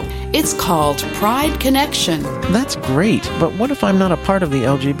show. It's called Pride Connection. That's great, but what if I'm not a part of the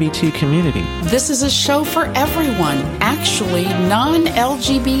LGBT community? This is a show for everyone. Actually,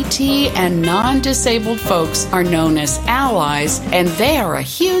 non-LGBT and non-disabled folks are known as allies, and they are a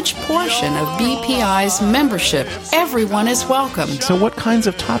huge portion of BPI's membership. Everyone is welcome. So what kinds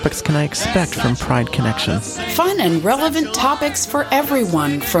of topics can I expect from Pride Connection? Fun and relevant topics for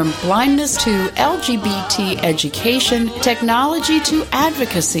everyone, from blindness to LGBT education, technology to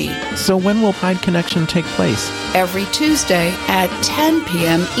advocacy. So when will Pride Connection take place? Every Tuesday at 10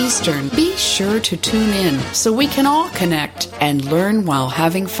 p.m. Eastern. Be sure to tune in so we can all connect and learn while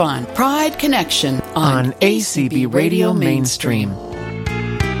having fun. Pride Connection on ACB Radio Mainstream.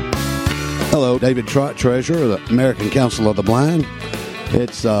 Hello, David Trott, Treasurer of the American Council of the Blind.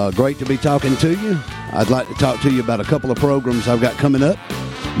 It's great to be talking to you. I'd like to talk to you about a couple of programs I've got coming up.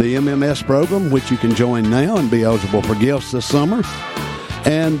 The MMS program, which you can join now and be eligible for gifts this summer,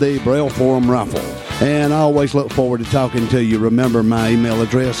 and the Braille Forum Raffle. And I always look forward to talking to you. Remember, my email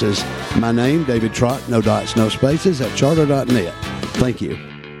address is my name, David Trott, no dots, no spaces, @charter.net. Thank you.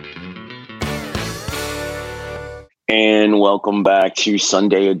 And welcome back to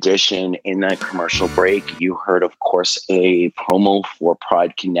Sunday Edition. In that commercial break, you heard, of course, a promo for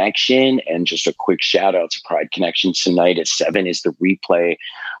Pride Connection. And just a quick shout out to Pride Connection. Tonight at 7 is the replay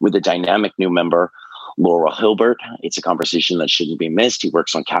with a dynamic new member, Laura Hilbert. It's a conversation that shouldn't be missed. He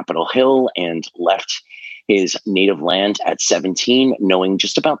works on Capitol Hill and left his native land at 17, knowing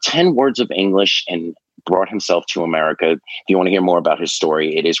just about 10 words of English, and brought himself to America. If you want to hear more about his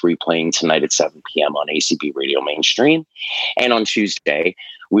story, it is replaying tonight at 7 p.m. on ACB Radio Mainstream. And on Tuesday,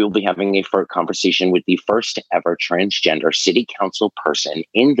 we will be having a conversation with the first ever transgender city council person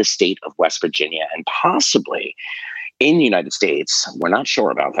in the state of West Virginia, and possibly in the United States. We're not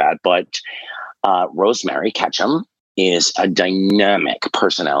sure about that, but Rosemary Ketchum is a dynamic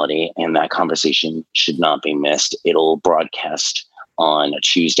personality, and that conversation should not be missed. It'll broadcast on a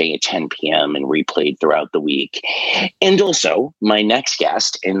Tuesday at 10 p.m. and replayed throughout the week. And also, my next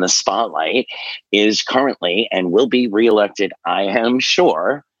guest in the spotlight is currently and will be reelected, I am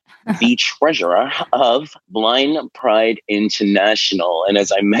sure, the treasurer of Blind Pride International. And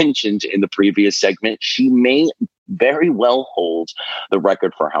as I mentioned in the previous segment, she may very well hold the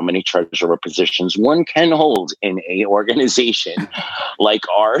record for how many treasurer positions one can hold in a organization like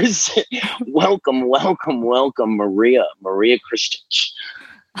ours. Welcome, Maria Kristich.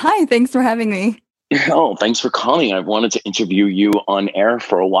 Hi, thanks for having me. Oh, thanks for calling. I've wanted to interview you on air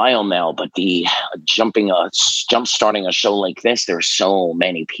for a while now, but the jump starting a show like this, there's so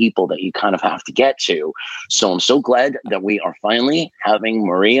many people that you kind of have to get to. So I'm so glad that we are finally having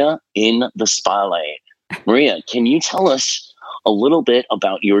Maria in the spotlight. Maria, can you tell us a little bit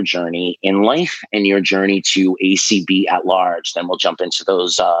about your journey in life and your journey to ACB at large? Then we'll jump into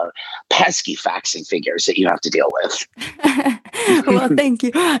those pesky facts and figures that you have to deal with. Well, thank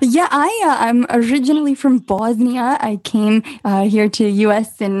you. Yeah, I'm originally from Bosnia. I came here to the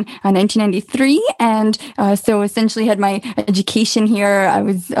U.S. in 1993, and so essentially had my education here.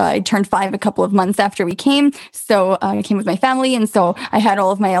 I turned 5 a couple of months after we came, so I came with my family, and so I had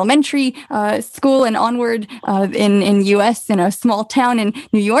all of my elementary school and onward in U.S. in a small town in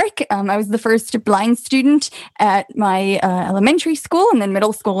New York. I was the first blind student at my elementary school, and then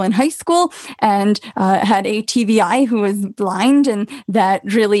middle school and high school, and had a TVI who was blind, and that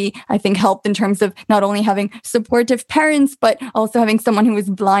really, I think, helped in terms of not only having supportive parents, but also having someone who was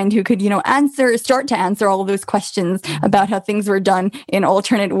blind who could, start to answer all of those questions about how things were done in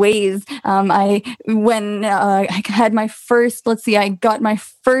alternate ways. I had my first, I got my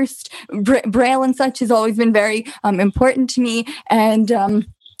first Braille and such has always been very important to me. me, and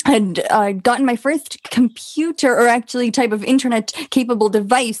had gotten my first computer, or actually type of internet-capable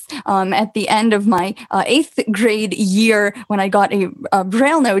device at the end of my 8th grade year when I got a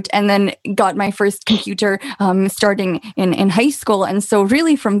Braille note, and then got my first computer starting in high school. And so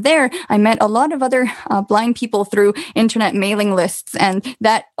really from there, I met a lot of other blind people through internet mailing lists, and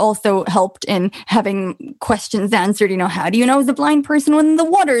that also helped in having questions answered. You know, how do you know as a blind person when the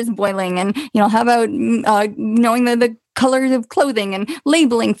water is boiling? And, you know, how about knowing the colors of clothing and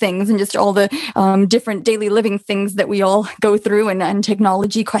labeling things, and just all the different daily living things that we all go through, and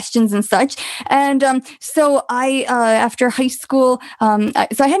technology questions and such. And so I, after high school, so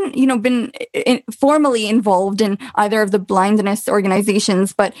I hadn't, you know, been formally involved in either of the blindness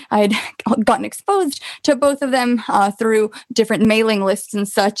organizations, but I had gotten exposed to both of them through different mailing lists and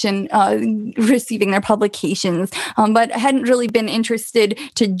such, and receiving their publications. But I hadn't really been interested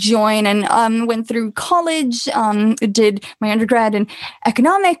to join, and went through college, did my undergrad in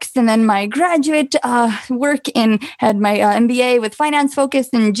economics, and then my graduate work had my MBA with finance focus,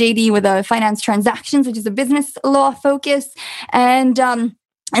 and JD with a finance transactions, which is a business law focus, and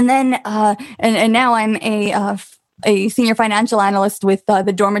then now I'm a senior financial analyst with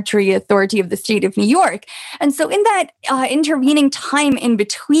the Dormitory Authority of the State of New York. And so in that intervening time in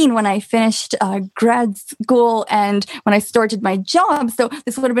between when I finished grad school and when I started my job, so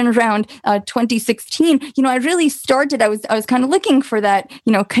this would have been around 2016, you know, I really started, I was kind of looking for that,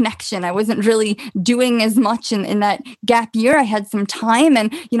 you know, connection. I wasn't really doing as much in that gap year. I had some time,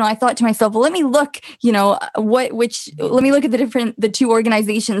 and, you know, I thought to myself, well, let me look, you know, let me look at the two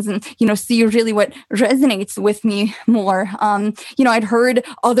organizations, and, you know, see really what resonates with me more. You know, I'd heard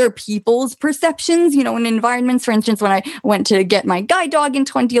other people's perceptions, you know, in environments. For instance, when I went to get my guide dog in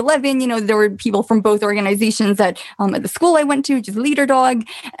 2011, you know, there were people from both organizations at the school I went to, which is Leader Dog,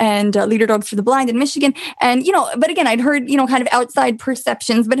 and Leader Dogs for the Blind in Michigan. And, you know, but again, I'd heard, you know, kind of outside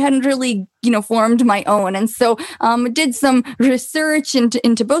perceptions, but hadn't really, you know, formed my own. And so did some research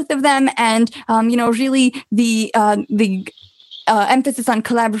into both of them, and, you know, really the emphasis on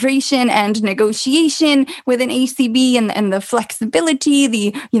collaboration and negotiation within ACB, and the flexibility,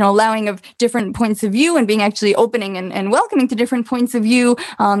 the, you know, allowing of different points of view, and being actually opening and welcoming to different points of view,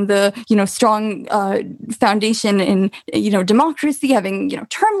 the, you know, strong foundation in, you know, democracy, having, you know,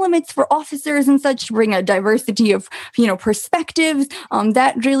 term limits for officers and such to bring a diversity of, you know, perspectives,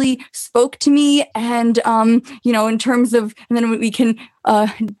 that really spoke to me. And, you know, in terms of, and then we can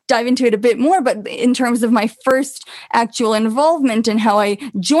dive into it a bit more, but in terms of my first actual involvement in how I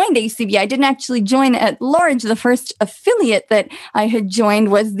joined ACB, I didn't actually join at large. The first affiliate that I had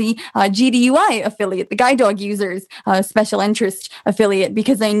joined was the GDUI affiliate, the Guide Dog Users Special Interest Affiliate,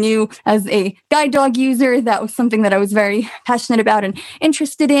 because I knew as a guide dog user, that was something that I was very passionate about and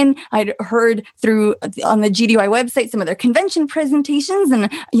interested in. I'd heard on the GDUI website some of their convention presentations,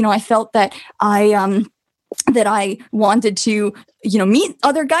 and, you know, I felt that I wanted to, you know, meet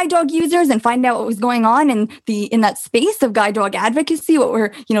other guide dog users and find out what was going on in that space of guide dog advocacy. What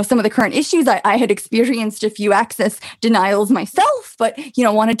were, you know, some of the current issues? I had experienced a few access denials myself, but, you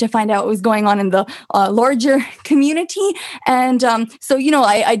know, wanted to find out what was going on in the larger community. And so, you know,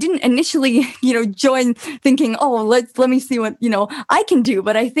 I didn't initially, you know, join thinking, oh, let me see what, you know, I can do.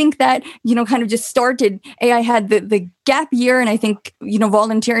 But I think that, you know, kind of just started. I had the gap year, and I think, you know,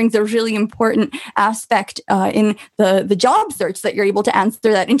 volunteering is a really important aspect in the job search, that you're able to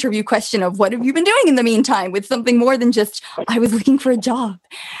answer that interview question of what have you been doing in the meantime, with something more than just I was looking for a job.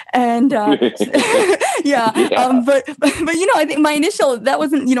 And but you know, I think my initial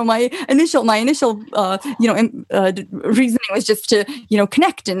reasoning was just to, you know,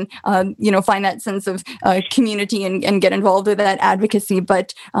 connect and you know, find that sense of community and get involved with that advocacy.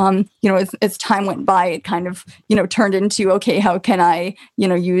 But you know, as time went by, it kind of, you know, turned into, okay, how can I, you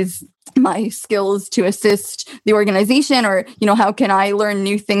know, use my skills to assist the organization, or, you know, how can I learn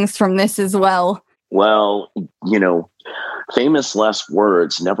new things from this as well? Well, you know, famous last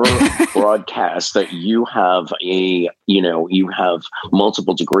words, never broadcast that you have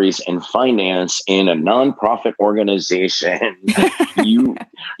multiple degrees in finance in a nonprofit organization. You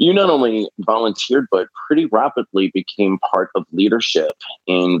not only volunteered, but pretty rapidly became part of leadership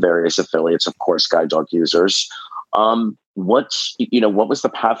in various affiliates, of course, Guide Dog Users. What was the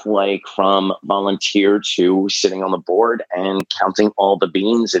path like from volunteer to sitting on the board and counting all the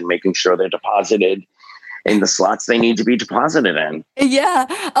beans and making sure they're deposited in the slots they need to be deposited in. Yeah.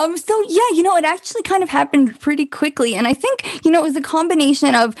 So yeah, it actually kind of happened pretty quickly. And I think, it was a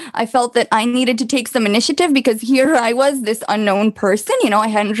combination of, I felt that I needed to take some initiative because here I was, this unknown person, I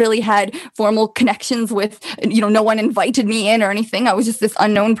hadn't really had formal connections with, no one invited me in or anything. I was just this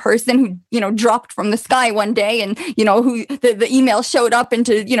unknown person who, dropped from the sky one day and, who the email showed up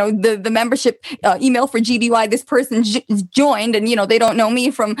into, the membership email for GDUI, this person joined and, they don't know me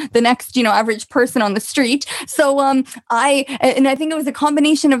from the next, average person on the street. So I think it was a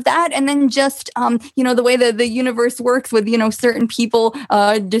combination of that. And then just, the way that the universe works with, certain people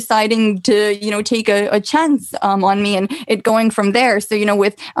deciding to, take a chance on me and it going from there. So,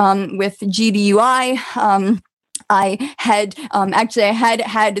 with GDUI, I had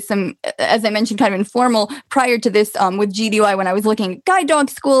had some, as I mentioned, kind of informal prior to this with GDUI when I was looking at guide dog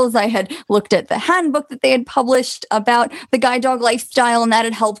schools. I had looked at the handbook that they had published about the guide dog lifestyle, and that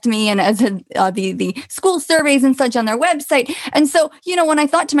had helped me, and as had the school surveys and such on their website. And so, when I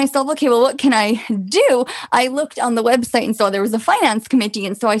thought to myself, okay, well, what can I do? I looked on the website and saw there was a finance committee.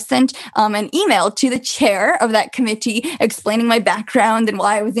 And so I sent an email to the chair of that committee explaining my background and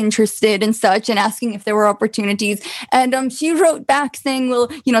why I was interested and such, and asking if there were opportunities. And she wrote back saying, well,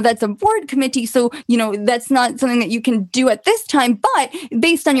 that's a board committee. So, that's not something that you can do at this time. But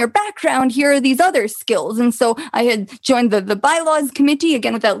based on your background, here are these other skills. And so I had joined the bylaws committee,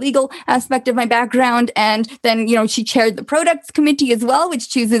 again, with that legal aspect of my background. And then, she chaired the products committee as well, which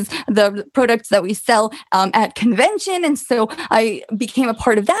chooses the products that we sell at convention. And so I became a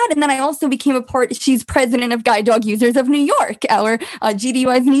part of that. And then I also became she's president of Guide Dog Users of New York, our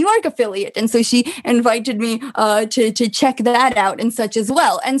GDUI's New York affiliate. And so she invited me to check that out and such as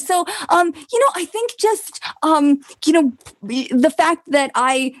well. And so, I think just, the fact that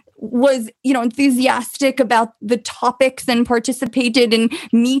I was, enthusiastic about the topics and participated in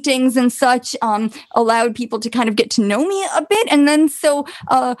meetings and such, allowed people to kind of get to know me a bit. And then, so,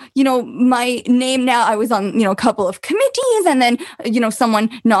 my name now, I was on, a couple of committees, and then, someone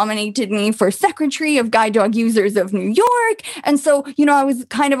nominated me for secretary of Guide Dog Users of New York. And so, I was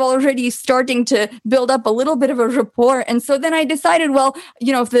kind of already starting to build up a little bit of a rapport. And so then I decided, well,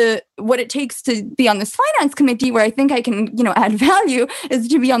 if what it takes to be on this finance committee where I think I can, add value is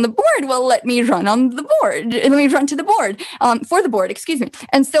to be on the board. Well, let me run on the board. Let me run to the board, for the board, excuse me.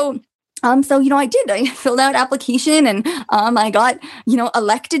 And so I did. I filled out application and I got,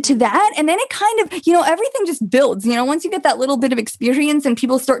 elected to that. And then it kind of, everything just builds. Once you get that little bit of experience and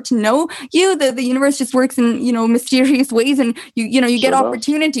people start to know you, the universe just works in, mysterious ways, and you get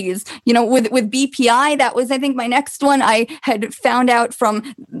opportunities. With BPI, that was, I think, my next one. I had found out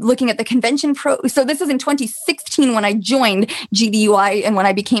from looking at the convention so this was in 2016 when I joined GDUI and when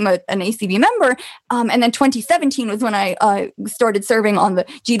I became an ACB member. And then 2017 was when I started serving on the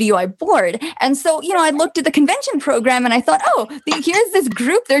GDUI board. And so, I looked at the convention program and I thought, here's this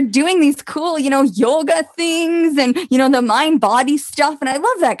group. They're doing these cool, yoga things and, the mind body stuff. And I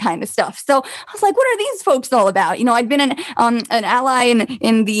love that kind of stuff. So I was like, what are these folks all about? I'd been an ally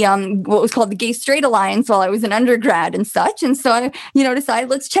in the, what was called the Gay Straight Alliance while I was an undergrad and such. And so I, decided,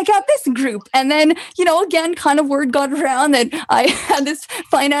 let's check out this group. And then, again, kind of word got around that I had this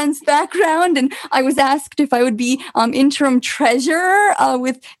finance background, and I was asked if I would be interim treasurer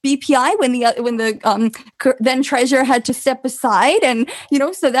with BPI when the then treasurer had to step aside, and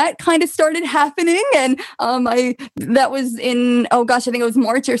so that kind of started happening, and that was in I think it was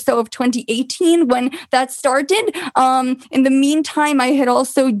March or so of 2018 when that started. In the meantime, I had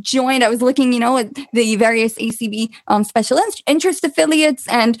also joined. I was looking, at the various ACB special interest affiliates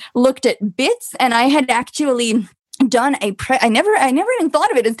and looked at BITS, and I had actually done I never even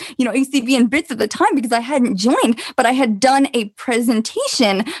thought of it as, ACB and BITS at the time because I hadn't joined, but I had done a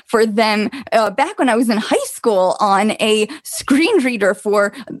presentation for them back when I was in high school on a screen reader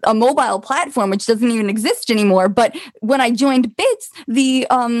for a mobile platform, which doesn't even exist anymore. But when I joined BITS,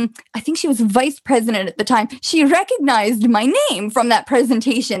 I think she was vice president at the time, she recognized my name from that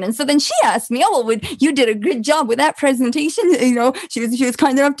presentation. And so then she asked me, you did a good job with that presentation. She was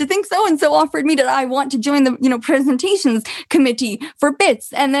kind enough to think so. And so offered me that I want to join the, presentations committee for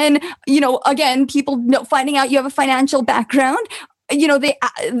BITS. And then, again, people finding out you have a financial background.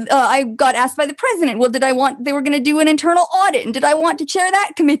 I got asked by the president, they were going to do an internal audit, and did I want to chair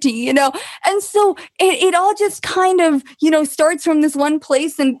that committee, and so it all just kind of, starts from this one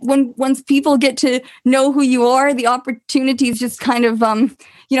place. And once people get to know who you are, the opportunities just kind of,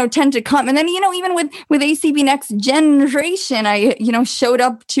 tend to come. And then, even with ACB Next Generation, I, showed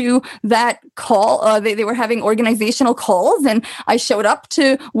up to that call. They were having organizational calls, and I showed up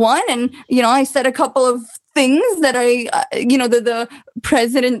to one, and, I said a couple of things that the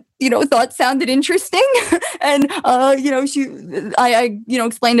president, thought sounded interesting. And, I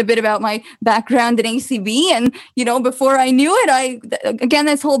explained a bit about my background in ACB. And, before I knew it, again,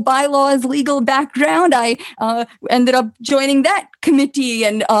 this whole bylaws, legal background, I ended up joining that committee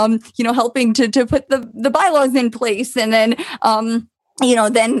and, helping to put the bylaws in place. And then,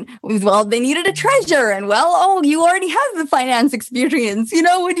 then, they needed a treasurer and you already have the finance experience,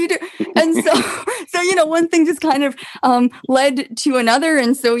 what do you do? And so, one thing just kind of led to another.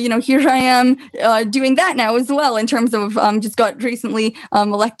 And so, here I am doing that now as well in terms of just got recently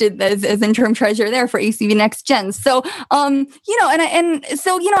elected as interim treasurer there for ACB Next Gen. So, I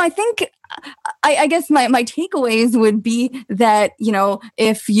think I guess my takeaways would be that,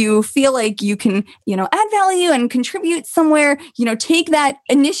 if you feel like you can, add value and contribute somewhere, take that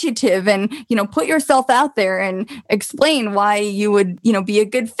initiative and, put yourself out there and explain why you would, be a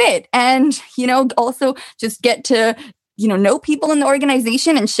good fit. And, also just get to, know people in the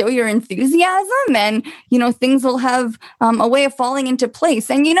organization and show your enthusiasm, and, things will have a way of falling into place.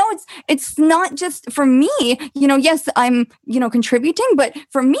 And, it's not just for me, yes, I'm, contributing, but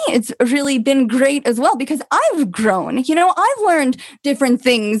for me, it's really been great as well because I've grown, I've learned different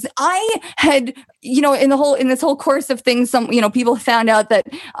things. I had, in this whole course of things, some, people found out that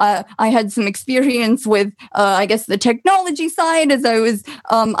I had some experience with, I guess, the technology side as I was,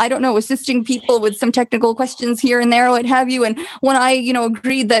 assisting people with some technical questions here and there, what have you. And when I,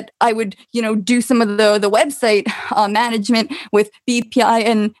 agreed that I would, do some of the website management with BPI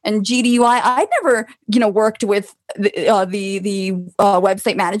and GDUI, I'd never, worked with the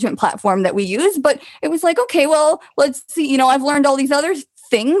website management platform that we use, but it was like, okay, well, let's see, I've learned all these other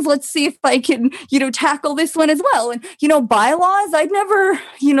things. Let's see if I can, tackle this one as well. And, bylaws, I'd never,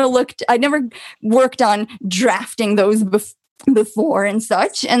 I'd never worked on drafting those before and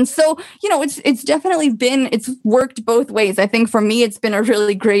such. And so, it's definitely it's worked both ways. I think for me, it's been a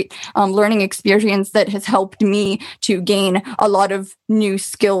really great learning experience that has helped me to gain a lot of new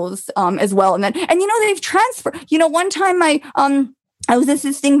skills as well. And they've transferred, one time I was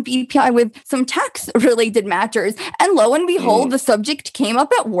assisting BPI with some tax-related matters, and lo and behold, the subject came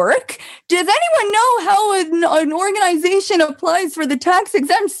up at work. Does anyone know how an organization applies for the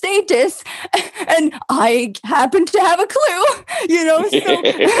tax-exempt status? And I happen to have a clue,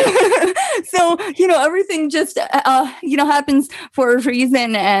 so everything just, happens for a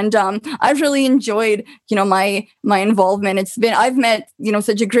reason. And I've really enjoyed, my involvement. I've met,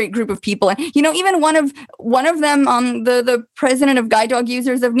 such a great group of people. And, even one of them, the president of Guide Dog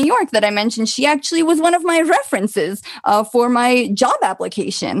Users of New York that I mentioned, she actually was one of my references for my job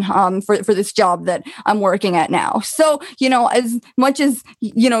application for this job that I'm working at now. So, as much as,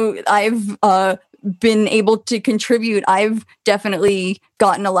 I've been able to contribute, I've definitely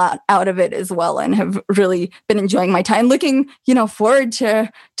gotten a lot out of it as well, and have really been enjoying my time, looking, forward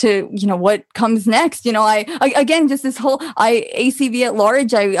to what comes next. ACB at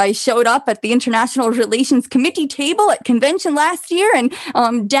large, I showed up at the International Relations Committee table at convention last year, and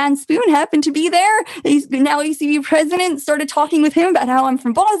Dan Spoon happened to be there. He's now ACB president, started talking with him about how I'm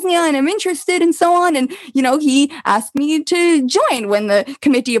from Bosnia and I'm interested and so on. And, he asked me to join when the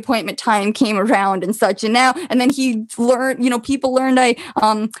committee appointment time came around and such. And then he learned, people learned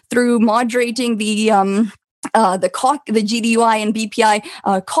through moderating the GDUI and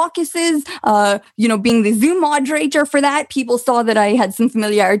BPI caucuses, being the Zoom moderator for that, people saw that I had some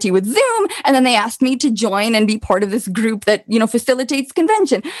familiarity with Zoom, and then they asked me to join and be part of this group that, facilitates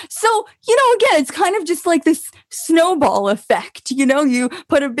convention. So, again, it's kind of just like this snowball effect, you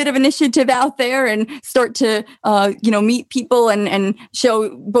put a bit of initiative out there and start to, meet people and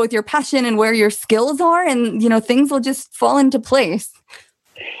show both your passion and where your skills are, and, things will just fall into place.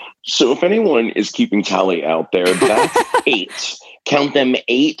 So if anyone is keeping tally out there, that's 8. Count them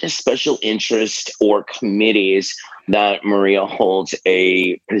 8 special interest or committees that Maria holds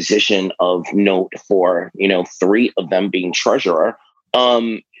a position of note for, 3 of them being treasurer.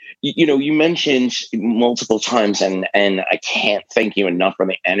 You mentioned multiple times, and I can't thank you enough for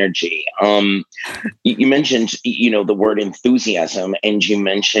the energy. You mentioned, the word enthusiasm, and you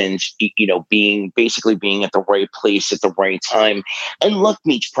mentioned, being at the right place at the right time. And luck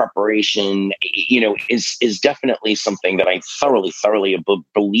meets preparation, is definitely something that I thoroughly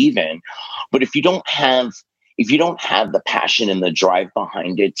believe in. But if you don't have the passion and the drive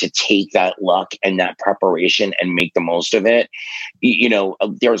behind it to take that luck and that preparation and make the most of it,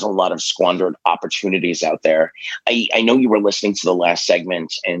 there's a lot of squandered opportunities out there. I know you were listening to the last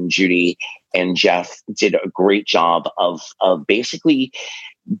segment, and Judy and Jeff did a great job of basically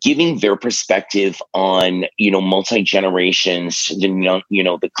giving their perspective on, multi-generations,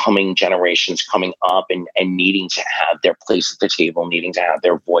 the coming generations coming up and needing to have their place at the table, needing to have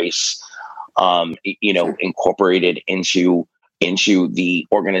their voice, incorporated into the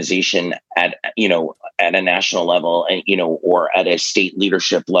organization at a national level and, or at a state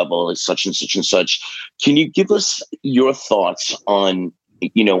leadership level as such and such and such. Can you give us your thoughts on,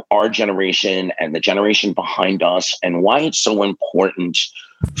 our generation and the generation behind us and why it's so important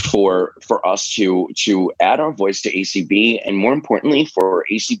for us to add our voice to ACB, and more importantly for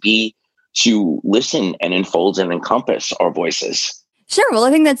ACB to listen and enfold and encompass our voices? Sure. Well,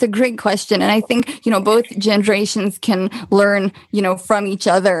 I think that's a great question. And I think, both generations can learn, from each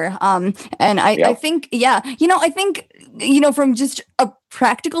other. And I think, I think, from just a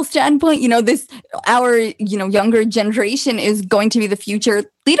practical standpoint, our younger generation is going to be the future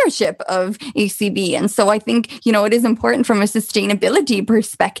leadership of ACB. And so I think, it is important from a sustainability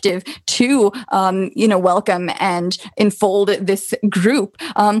perspective to, welcome and enfold this group.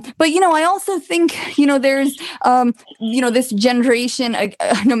 But, I also think, there's, this generation,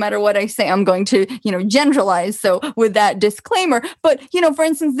 no matter what I say, I'm going to, generalize. So with that disclaimer, but, for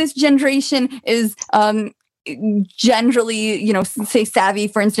instance, this generation is, generally, say savvy,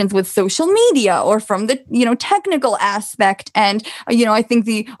 for instance, with social media or from the, technical aspect. And, I think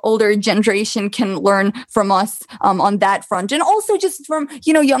the older generation can learn from us on that front. And also just from,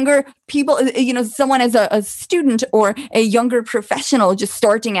 younger people, someone as a student or a younger professional just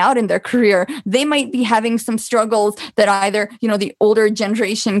starting out in their career, they might be having some struggles that either, the older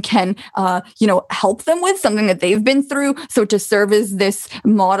generation can, help them with something that they've been through. So to serve as this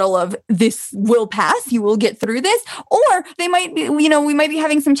model of this will pass, you will get through this, or they might be, we might be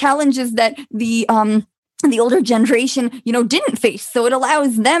having some challenges that the older generation, didn't face. So it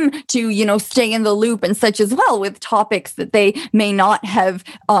allows them to, stay in the loop and such as well with topics that they may not have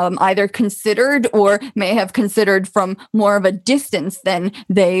either considered or may have considered from more of a distance than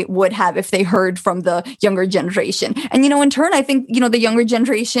they would have if they heard from the younger generation. And, in turn, I think, the younger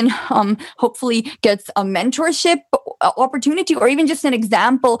generation hopefully gets a mentorship opportunity or even just an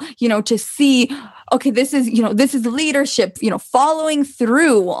example, to see, okay, this is leadership, following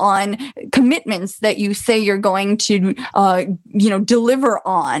through on commitments that you say you're going to, deliver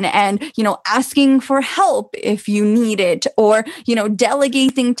on, and, asking for help if you need it, or,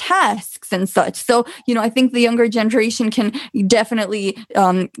 delegating tasks and such. So, I think the younger generation can definitely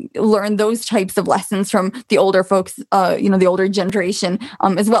learn those types of lessons from the older folks, the older generation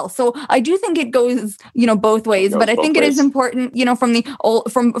as well. So I do think it goes, both ways, but I think it is important,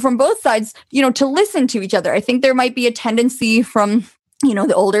 from both sides, to listen to each other. I think there might be a tendency from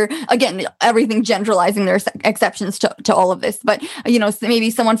the older, again, everything generalizing, there's exceptions to all of this, but, maybe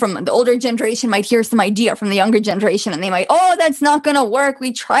someone from the older generation might hear some idea from the younger generation and they might, oh, that's not going to work.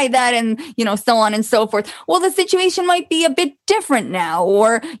 We tried that and, so on and so forth. Well, the situation might be a bit different now,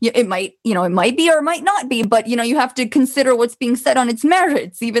 or it might be or it might not be, but, you have to consider what's being said on its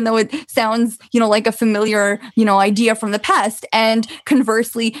merits, even though it sounds, like a familiar, idea from the past. And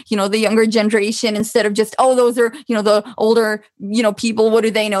conversely, the younger generation, instead of just, oh, those are, the older, people, what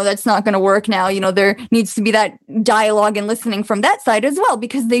do they know? That's not going to work now. There needs to be that dialogue and listening from that side as well,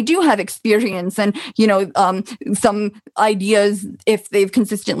 because they do have experience and, some ideas, if they've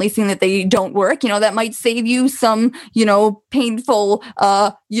consistently seen that they don't work, that might save you some, painful,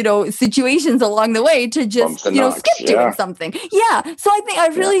 situations along the way to just, skip doing something. Yeah. So I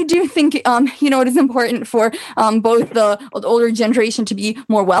really do think, it is important for both the older generation to be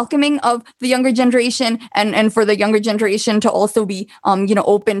more welcoming of the younger generation and for the younger generation to also be,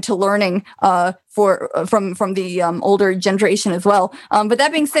 open to learning from the older generation as well. But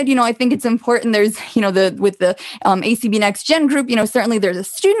that being said, I think it's important. There's, with the ACB Next Gen group, certainly there's a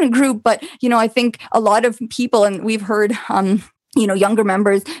student group, but, I think a lot of people, and we've heard, younger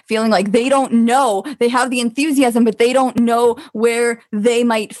members feeling like they don't know, they have the enthusiasm, but they don't know where they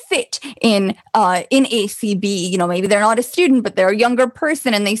might fit in ACB. Maybe they're not a student, but they're a younger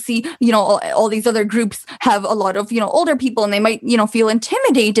person and they see, all these other groups have a lot of, older people and they might, feel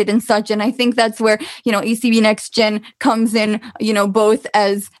intimidated and such. And I think that's where, ACB Next Gen comes in, both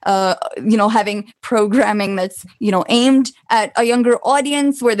as, having programming that's, aimed at a younger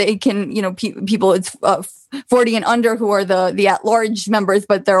audience where they can, people, it's 40 and under who are the at-large members,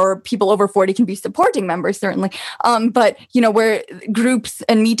 but there are people over 40 can be supporting members, certainly. But, where groups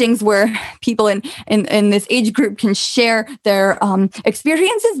and meetings where people in this age group can share their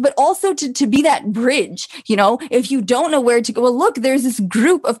experiences, but also to be that bridge. If you don't know where to go, well, look, there's this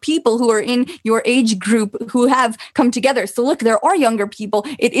group of people who are in your age group who have come together. So look, there are younger people.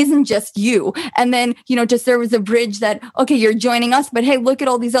 It isn't just you. And then, to serve as a bridge that, okay, you're joining us, but hey, look at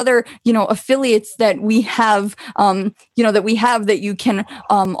all these other, affiliates that we have, that you can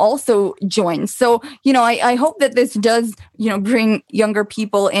also join. So, I hope that this does, bring younger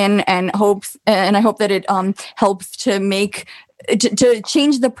people in, and I hope that it helps to make to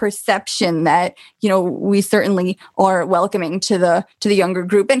change the perception that we certainly are welcoming to the younger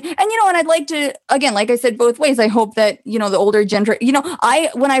group, and I'd like to, again, like I said, both ways. I hope that the older generation.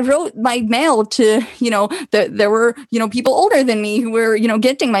 When I wrote my mail to there were people older than me who were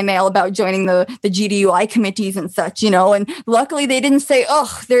getting my mail about joining the GDUI committees and such. And luckily they didn't say,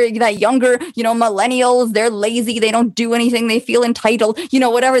 oh, they're that younger millennials, they're lazy, they don't do anything, they feel entitled,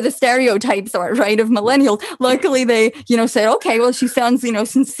 whatever the stereotypes are, right, of millennials. Luckily they said, okay, well, she sounds,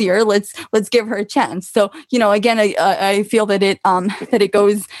 sincere. Let's give her a chance. So, again, I feel that it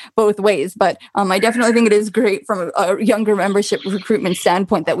goes both ways. But I definitely think it is great from a younger membership recruitment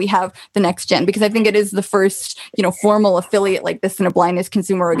standpoint that we have the Next Gen, because I think it is the first, formal affiliate like this in a blindness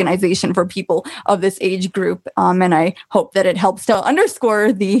consumer organization for people of this age group. And I hope that it helps to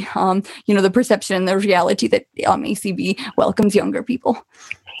underscore the, the perception and the reality that ACB welcomes younger people.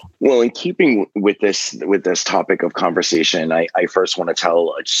 Well, in keeping with this topic of conversation, I first want to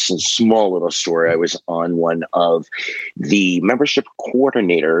tell a small little story. I was on one of the membership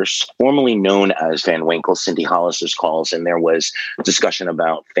coordinators, formerly known as Van Winkle, Cindy Hollis's calls, and there was discussion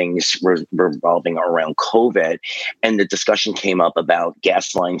about things revolving around COVID, and the discussion came up about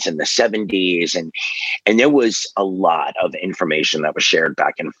gas lines in the 70s, and there was a lot of information that was shared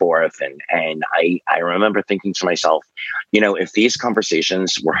back and forth, and I remember thinking to myself, if these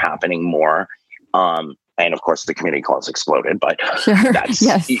conversations were happening more, and of course the community calls exploded, but sure. That's,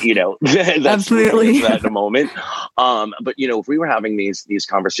 yes. That's absolutely that in a moment. But if we were having these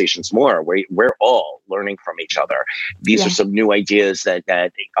conversations more, we're all learning from each other. These are some new ideas that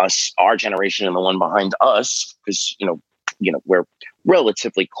our generation and the one behind us, because we're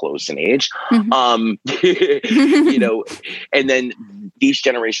relatively close in age, and then these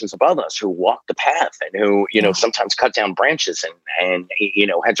generations above us who walk the path and who, sometimes cut down branches and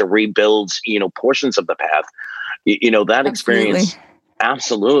had to rebuild, portions of the path, that experience.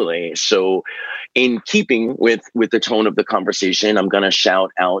 Absolutely. So in keeping with the tone of the conversation, I'm going to shout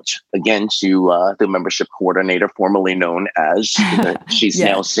out again to the membership coordinator, formerly known as, she's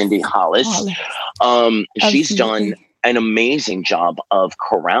now Cindy Hollis. She's done an amazing job of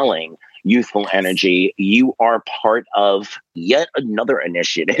corralling youthful energy. You are part of yet another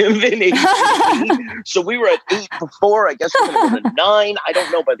initiative in ACB. So we were at 8 before. I guess we're going to go to 9. I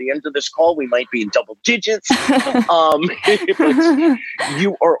don't know. By the end of this call, we might be in double digits. But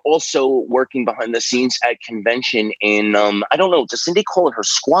you are also working behind the scenes at convention in, I don't know, does Cindy call it her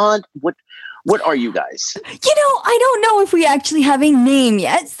squad? What are you guys? I don't know if we actually have a name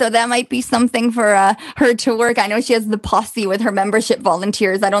yet, so that might be something for her to work. I know she has the posse with her membership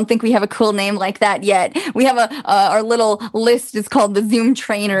volunteers. I don't think we have a cool name like that yet. We have our little list is called the Zoom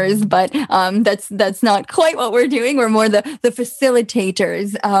trainers, but that's not quite what we're doing. We're more the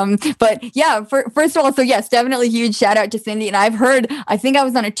facilitators. But yeah, first of all, so yes, definitely huge shout out to Cindy. And I think I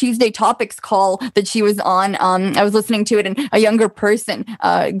was on a Tuesday Topics call that she was on. I was listening to it, and a younger person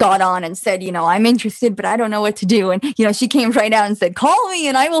got on and said, I'm interested, but I don't know what to do. And, she came right out and said, call me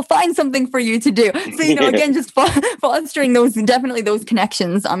and I will find something for you to do. So, again, just fostering those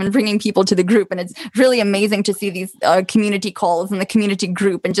connections and bringing people to the group. And it's really amazing to see these community calls and the community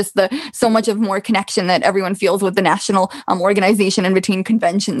group and just so much of more connection that everyone feels with the national organization and between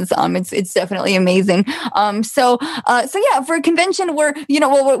conventions. It's definitely amazing. So yeah, for a convention,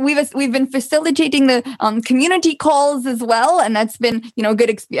 we've been facilitating the community calls as well. And that's been,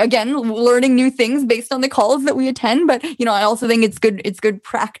 good, again, learning new things based on the calls that we attend. But, I also think it's good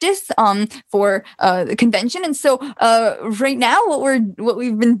practice for the convention. And so right now what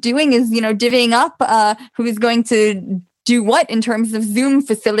we've been doing is, divvying up who is going to do what in terms of Zoom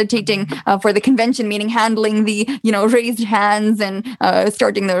facilitating for the convention, meaning handling the, raised hands and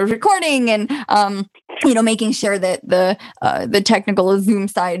starting the recording and, making sure that the technical Zoom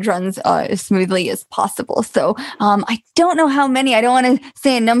side runs as smoothly as possible. So I don't know how many. I don't want to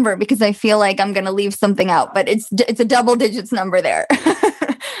say a number because I feel like I'm going to leave something out, but it's a double digits number there.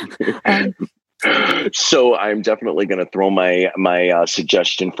 So I'm definitely going to throw my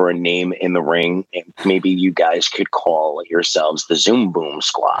suggestion for a name in the ring. And maybe you guys could call yourselves the Zoom Boom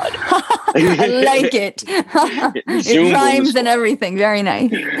Squad. I like it. It rhymes and everything. Very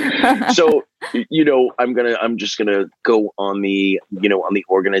nice. So, I'm just gonna go on the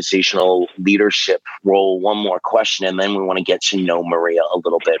organizational leadership role. One more question, and then we want to get to know Maria a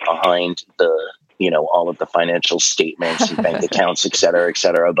little bit behind all of the financial statements and bank accounts, et cetera.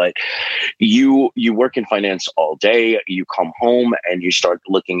 But you work in finance all day. You come home and you start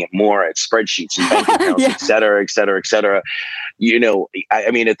looking more at spreadsheets and bank accounts, et cetera.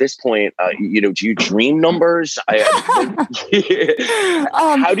 I mean, at this point, do you dream numbers? How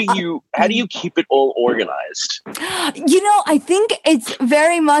do you keep it all organized? I think it's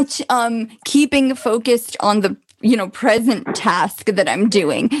very much keeping focused on the present task that I'm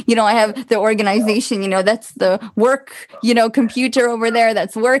doing. I have the organization, that's the work, computer over there.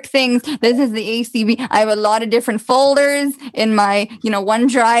 That's work things. This is the ACB. I have a lot of different folders in my,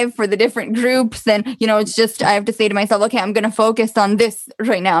 OneDrive for the different groups. And, it's just, I have to say to myself, okay, I'm going to focus on this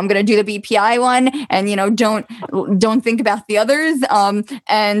right now. I'm going to do the BPI one and, don't think about the others.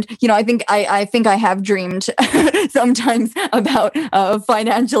 And, I think I have dreamed sometimes about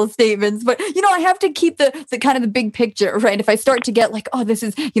financial statements, but, I have to keep the kind of the big picture, right? If I start to get like, oh, this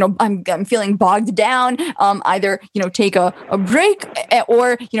is, I'm feeling bogged down, either, take a break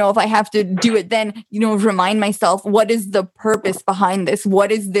or, if I have to do it, then, remind myself, what is the purpose behind this?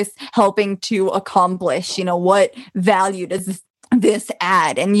 What is this helping to accomplish? What value does this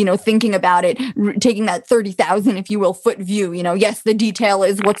add? And, thinking about it, taking that 30,000, if you will, foot view, yes, the detail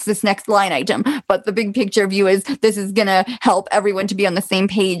is what's this next line item, but the big picture view is this is going to help everyone to be on the same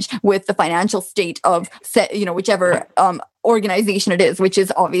page with the financial state of whichever, organization it is, which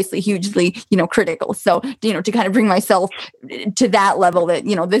is obviously hugely, critical. So, to kind of bring myself to that level that,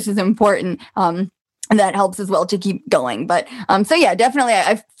 this is important. And that helps as well to keep going. But, definitely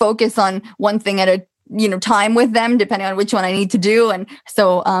I focus on one thing at a time with them, depending on which one I need to do. And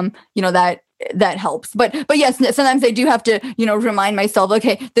so, that helps. But yes, sometimes I do have to, remind myself,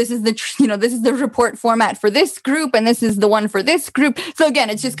 okay, this is this is the report format for this group, and this is the one for this group. So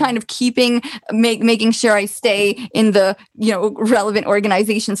again, it's just kind of making sure I stay in the, relevant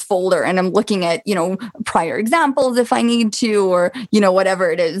organizations folder, and I'm looking at, prior examples if I need to, or,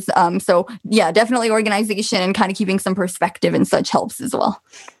 whatever it is. So yeah, definitely organization and kind of keeping some perspective and such helps as well.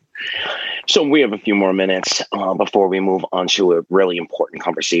 So we have a few more minutes before we move on to a really important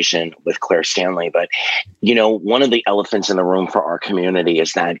conversation with Claire Stanley. But, one of the elephants in the room for our community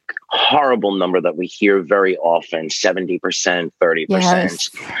is that horrible number that we hear very often, 70%, 30%. Yes.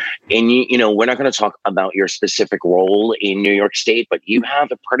 And, we're not going to talk about your specific role in New York State, but you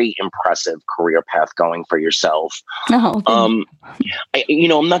have a pretty impressive career path going for yourself. Oh, I'm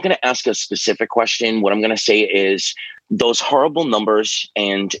not going to ask a specific question. What I'm going to say is, those horrible numbers,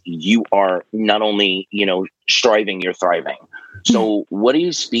 and you are not only, striving, you're thriving. So what do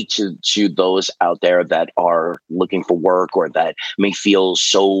you speak to those out there that are looking for work or that may feel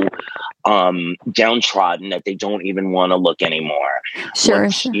so downtrodden that they don't even want to look anymore? Sure.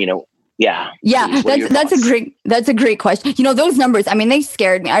 Yeah. That's a great question. Those numbers, they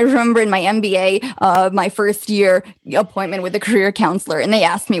scared me. I remember in my MBA, my first year appointment with a career counselor, and they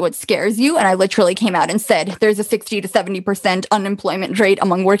asked me what scares you. And I literally came out and said, there's a 60 to 70% unemployment rate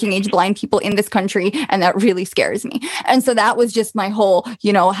among working age blind people in this country. And that really scares me. And so that was just my whole,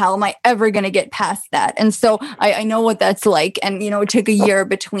 how am I ever going to get past that? And so I know what that's like. And, it took a year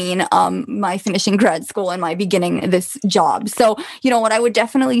between my finishing grad school and my beginning this job. So, what I would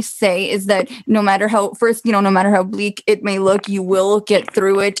definitely say is that no matter how bleak it may look, you will get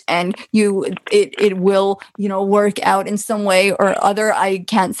through it, and it will, work out in some way or other. I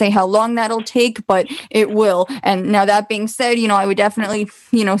can't say how long that'll take, but it will. And now that being said, I would definitely,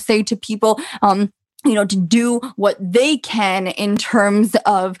 say to people, to do what they can in terms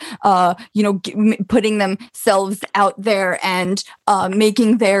of, putting themselves out there and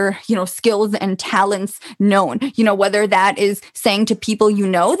making their, skills and talents known, whether that is saying to people,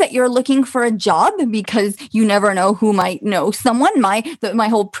 that you're looking for a job, because you never know who might know someone. My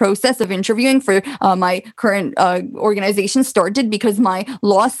whole process of interviewing for my current organization started because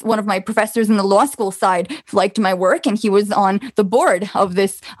one of my professors in the law school side liked my work, and he was on the board of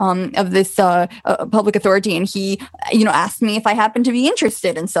this public authority, and he asked me if I happened to be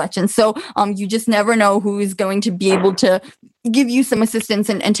interested in such. And so you just never know who's going to be able to give you some assistance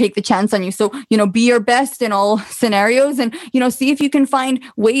and take the chance on you. So, be your best in all scenarios and, see if you can find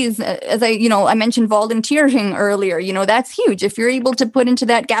ways, as I mentioned volunteering earlier, that's huge. If you're able to put into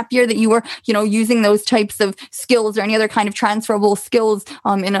that gap year that you were, using those types of skills or any other kind of transferable skills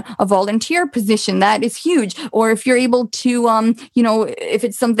in a volunteer position, that is huge. Or if you're able to, if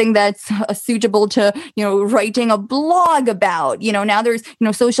it's something that's suitable to, writing a blog about, now there's,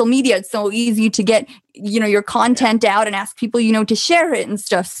 social media. It's so easy to get, your content out and ask people, to share it and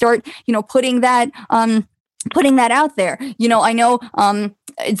stuff. Start, putting that out there. I know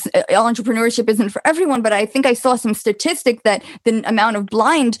it's entrepreneurship isn't for everyone, but I think I saw some statistic that the amount of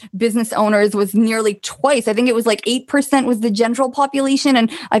blind business owners was nearly twice. I think it was like 8% was the general population,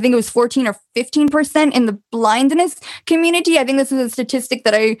 and I think it was 14 or 15% in the blindness community. I think this is a statistic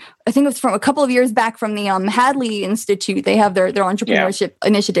that I think it was from a couple of years back from the Hadley Institute. They have their entrepreneurship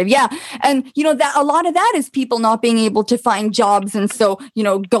initiative. Yeah. And, that a lot of that is people not being able to find jobs. And so,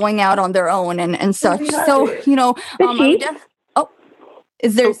 going out on their own and such. So,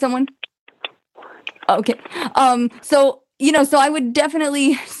 is there someone? Okay. So I would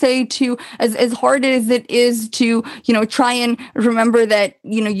definitely say to, as hard as it is to, try and remember that,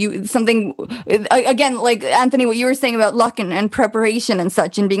 something, again, like Anthony, what you were saying about luck and preparation and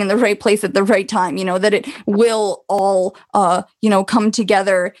such and being in the right place at the right time, that it will all, come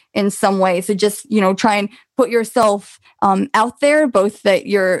together in some way. So just, try and put yourself out there, both that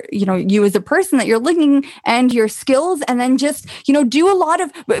you're, you as a person that you're looking and your skills, and then just, do a lot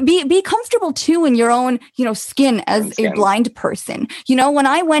of, be comfortable too in your own, skin as a blind person. When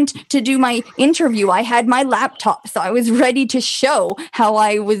I went to do my interview, I had my laptop, so I was ready to show how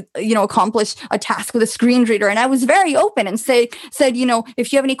I was, accomplish a task with a screen reader. And I was very open and said,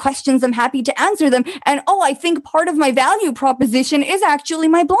 if you have any questions, I'm happy to answer them. And I think part of my value proposition is actually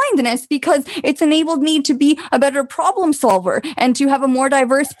my blindness, because it's enabled me to be a better problem solver and to have a more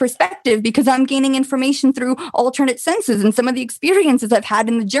diverse perspective, because I'm gaining information through alternate senses and some of the experiences I've had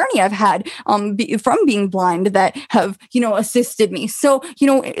in the journey I've had from being blind that have, assisted me. So,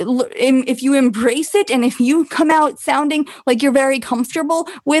 if you embrace it and if you come out sounding like you're very comfortable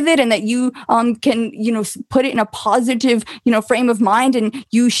with it and that you can, put it in a positive, frame of mind, and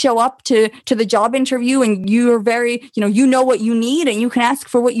you show up to the job interview and you are very, you know what you need and you can ask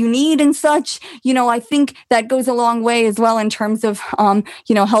for what you need and such, I think that goes a long way as well in terms of,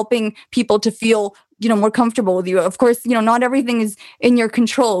 helping people to feel, more comfortable with you. Of course, not everything is in your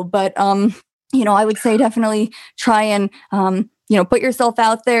control, but, I would say definitely try and, put yourself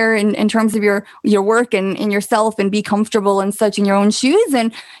out there in terms of your work and in yourself, and be comfortable and such in your own shoes,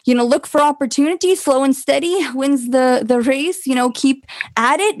 and, look for opportunities. Slow and steady wins the race. Keep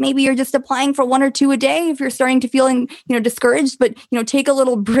at it. Maybe you're just applying for 1 or 2 a day if you're starting to feel, discouraged, but, take a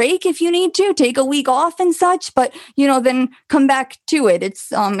little break if you need to, take a week off and such, but, then come back to it.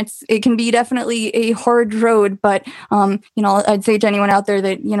 It can be definitely a hard road, but, I'd say to anyone out there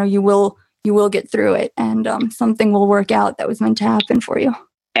that, you will get through it, and something will work out that was meant to happen for you.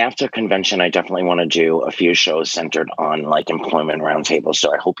 After convention, I definitely want to do a few shows centered on employment roundtables.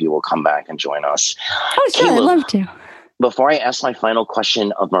 So I hope you will come back and join us. Oh, sure. I'd love to. Before I ask my final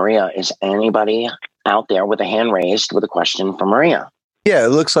question of Maria, is anybody out there with a hand raised with a question for Maria? Yeah, it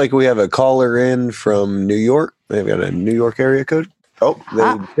looks like we have a caller in from New York. They've got a New York area code. Oh,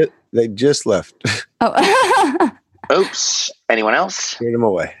 they just left. Oh. Oops. Anyone else? Turn them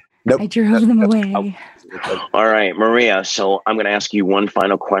away. Nope. I drove them away. All right, Maria. So I'm going to ask you one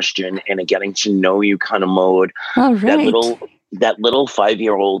final question in a getting to know you kind of mode. All right. That little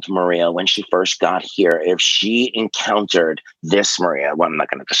 5-year-old Maria, when she first got here, if she encountered this Maria, well, I'm not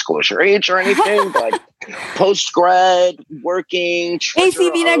going to disclose her age or anything, but post-grad, working,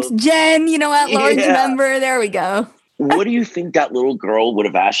 ACB Next Gen, at-large member. There we go. What do you think that little girl would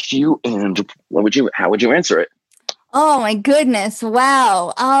have asked you, and how would you answer it? Oh my goodness.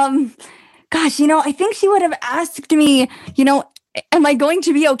 Wow. Gosh, I think she would have asked me, am I going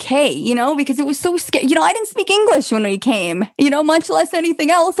to be okay? Because it was so scary. I didn't speak English when we came, much less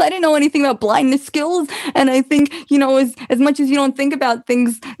anything else. I didn't know anything about blindness skills. And I think, as much as you don't think about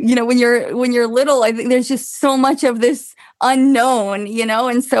things, when you're little, I think there's just so much of this unknown,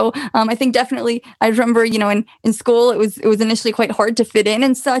 and so I think definitely I remember, in school it was initially quite hard to fit in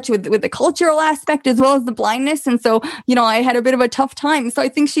and such with the cultural aspect as well as the blindness, and so I had a bit of a tough time. So I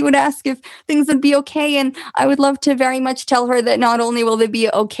think she would ask if things would be okay, and I would love to very much tell her that not only will they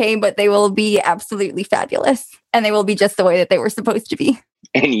be okay, but they will be absolutely fabulous. and they will be just the way that they were supposed to be.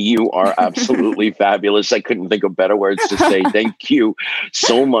 And you are absolutely fabulous. I couldn't think of better words to say. Thank you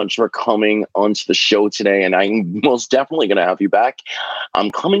so much for coming onto the show today. And I'm most definitely going to have you back.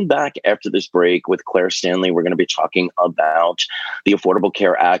 I'm coming back after this break with Claire Stanley. We're going to be talking about the Affordable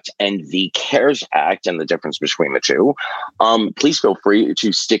Care Act and the CARES Act and the difference between the two. Please feel free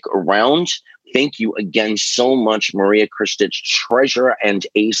to stick around. Thank you again so much, Maria Krstich, Treasurer and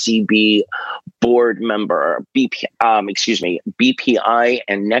ACB Board Member, BPI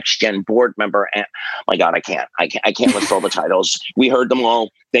and Next Gen Board Member. And my God, I can't list all the titles. We heard them all.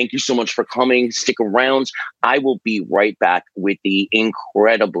 Thank you so much for coming. Stick around. I will be right back with the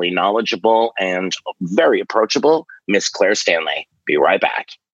incredibly knowledgeable and very approachable Miss Claire Stanley. Be right back.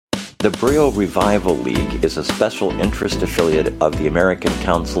 The Braille Revival League is a special interest affiliate of the American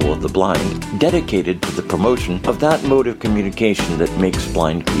Council of the Blind, dedicated to the promotion of that mode of communication that makes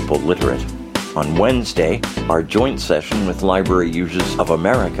blind people literate. On Wednesday, our joint session with Library Users of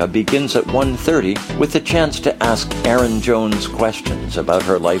America begins at 1:30 with the chance to ask Erin Jones questions about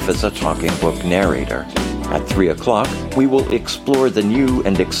her life as a talking book narrator. At 3 o'clock, we will explore the new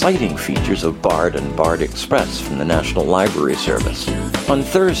and exciting features of Bard and Bard Express from the National Library Service. On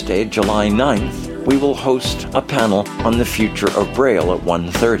Thursday, July 9th, we will host a panel on the future of Braille at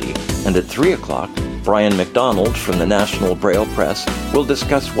 1:30. And at 3 o'clock, Brian McDonald from the National Braille Press will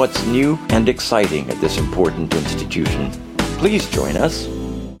discuss what's new and exciting at this important institution. Please join us.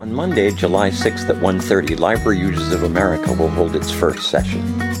 On Monday, July 6th at 1:30, Library Users of America will hold its first session.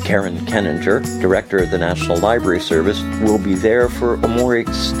 Karen Kenninger, Director of the National Library Service, will be there for a more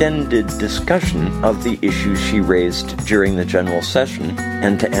extended discussion of the issues she raised during the general session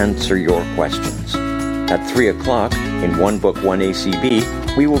and to answer your questions. At 3 o'clock, in One Book, One ACB,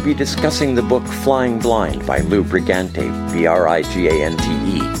 we will be discussing the book Flying Blind by Lou Brigante,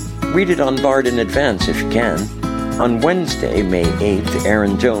 Brigante. Read it on Bard in advance if you can. On Wednesday, May 8th,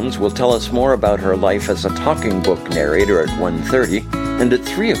 Erin Jones will tell us more about her life as a talking book narrator at 1:30, and at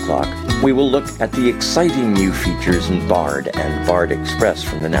 3 o'clock, we will look at the exciting new features in Bard and Bard Express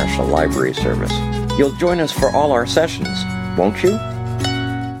from the National Library Service. You'll join us for all our sessions, won't you?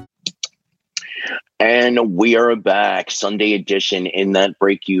 And we are back, Sunday edition. In that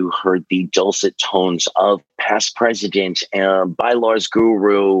break, you heard the dulcet tones of past president, bylaws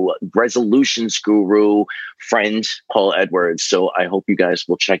guru, resolutions guru, friend Paul Edwards. So I hope you guys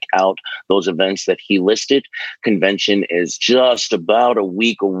will check out those events that he listed. Convention is just about a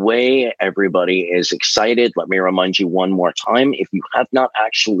week away. Everybody is excited. Let me remind you one more time, if you have not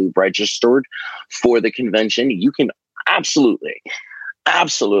actually registered for the convention, you can absolutely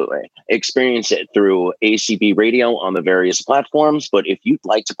experience it through ACB Radio on the various platforms. But if you'd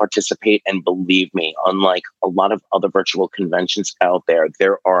like to participate, and believe me, unlike a lot of other virtual conventions out there,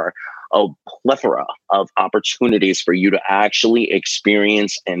 there are a plethora of opportunities for you to actually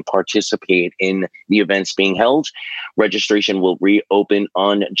experience and participate in the events being held. Registration will reopen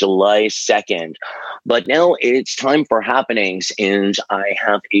on July 2nd. But now it's time for happenings, and I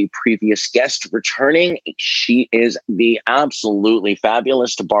have a previous guest returning. She is the absolutely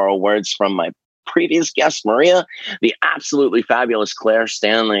fabulous, to borrow words from my previous guest, Maria, the absolutely fabulous Claire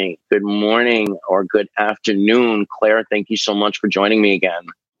Stanley. Good morning or good afternoon, Claire. Thank you so much for joining me again.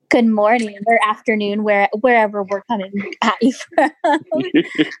 Good morning or afternoon, wherever we're coming at you from.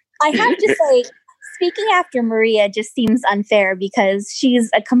 I have to say, speaking after Maria just seems unfair because she's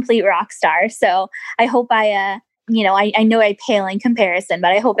a complete rock star. So I hope I know I pale in comparison,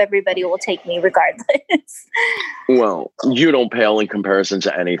 but I hope everybody will take me regardless. Well, you don't pale in comparison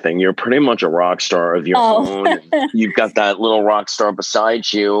to anything. You're pretty much a rock star of your own. You've got that little rock star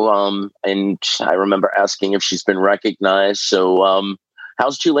beside you. And I remember asking if she's been recognized. So,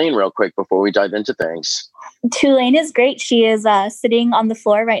 how's Tulane real quick before we dive into things? Tulane is great. She is sitting on the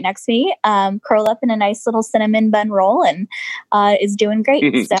floor right next to me, curled up in a nice little cinnamon bun roll, and is doing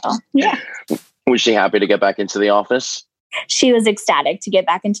great. So, yeah. Was she happy to get back into the office? She was ecstatic to get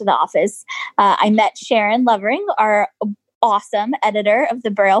back into the office. I met Sharon Lovering, our awesome editor of the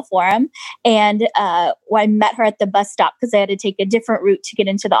Braille Forum, and I met her at the bus stop because I had to take a different route to get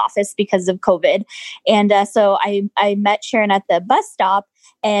into the office because of COVID. And so I met Sharon at the bus stop,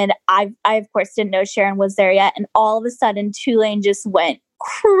 and I of course didn't know Sharon was there yet. And all of a sudden, Tulane just went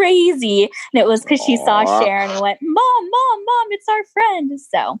crazy, and it was because she saw Sharon and went, mom, it's our friend.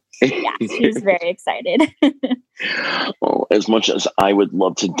 So yeah, she was very excited. Well, as much as I would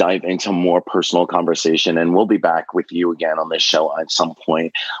love to dive into more personal conversation, and we'll be back with you again on this show at some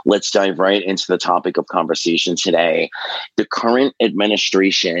point, let's dive right into the topic of conversation today. The current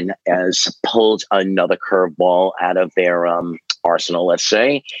administration has pulled another curveball out of their arsenal, let's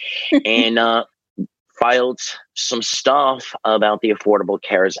say, and filed some stuff about the Affordable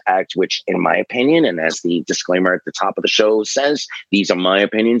Cares Act, which in my opinion, and as the disclaimer at the top of the show says, these are my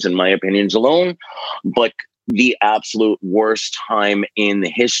opinions and my opinions alone, but the absolute worst time in the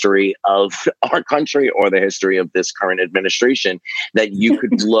history of our country or the history of this current administration that you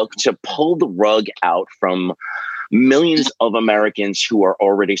could look to pull the rug out from millions of Americans who are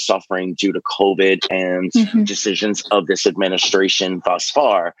already suffering due to COVID and decisions of this administration thus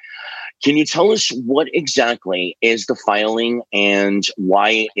far. Can you tell us what exactly is the filing and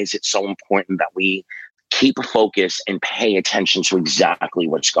why is it so important that we keep a focus and pay attention to exactly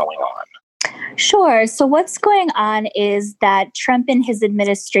what's going on? Sure. So what's going on is that Trump and his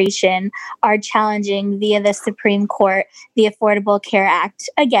administration are challenging via the Supreme Court the Affordable Care Act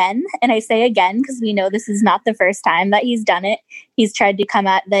again. And I say again because we know this is not the first time that he's done it. He's tried to come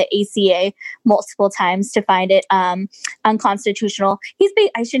at the ACA multiple times to find it unconstitutional.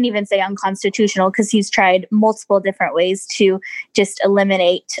 I shouldn't even say unconstitutional because he's tried multiple different ways to just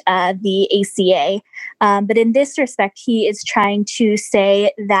eliminate the ACA. But in this respect, he is trying to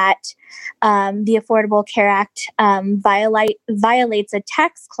say that the Affordable Care Act violates a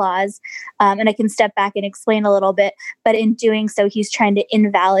tax clause. And I can step back and explain a little bit. But in doing so, he's trying to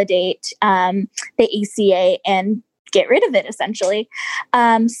invalidate the ACA and get rid of it, essentially.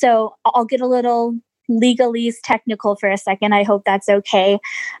 So I'll get a little legalese technical for a second. I hope that's okay.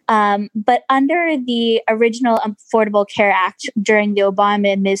 But under the original Affordable Care Act during the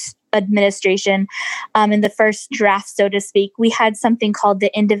Obama administration, in the first draft, so to speak, we had something called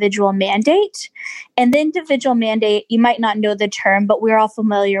the individual mandate. And the individual mandate, you might not know the term, but we're all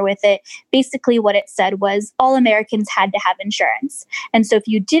familiar with it. Basically, what it said was all Americans had to have insurance. And so if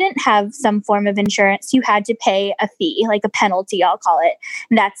you didn't have some form of insurance, you had to pay a fee, like a penalty, I'll call it.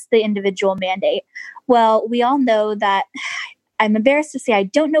 And that's the individual mandate. Well, we all know that, I'm embarrassed to say I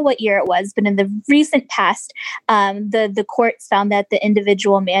don't know what year it was, but in the recent past, the courts found that the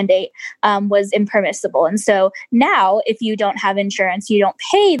individual mandate was impermissible. And so now, if you don't have insurance, you don't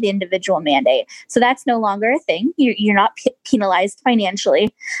pay the individual mandate. So that's no longer a thing. You're not penalized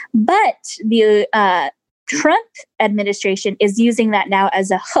financially. But the Trump administration is using that now as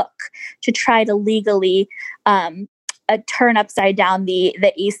a hook to try to legally turn upside down the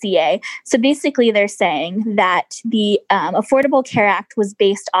ACA. So basically they're saying that the Affordable Care Act was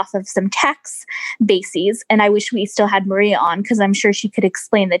based off of some tax bases. And I wish we still had Maria on because I'm sure she could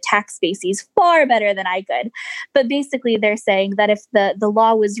explain the tax bases far better than I could. But basically they're saying that if the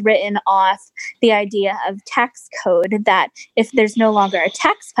law was written off the idea of tax code, that if there's no longer a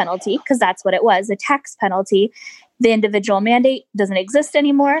tax penalty, because that's what it was, a tax penalty, the individual mandate doesn't exist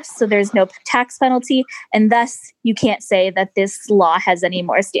anymore, so there's no tax penalty, and thus you can't say that this law has any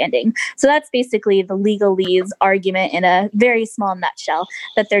more standing. So that's basically the legalese argument in a very small nutshell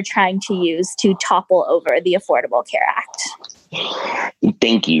that they're trying to use to topple over the Affordable Care Act.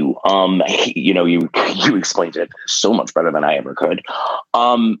 Thank you. You explained it so much better than I ever could.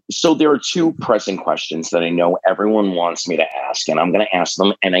 So there are two pressing questions that I know everyone wants me to ask, and I'm going to ask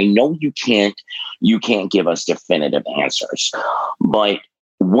them. And I know you can't give us definitive answers, but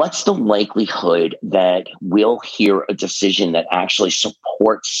what's the likelihood that we'll hear a decision that actually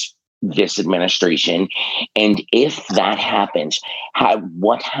supports this administration? And if that happens,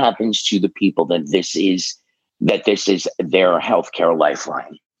 what happens to the people that this is their healthcare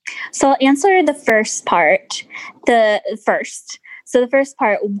lifeline? So I'll answer the first part. So the first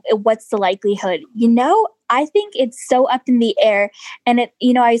part, what's the likelihood? I think it's so up in the air. And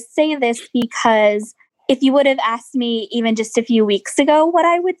I say this because if you would have asked me even just a few weeks ago what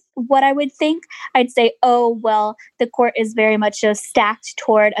I would think, I'd say, oh, well, the court is very much stacked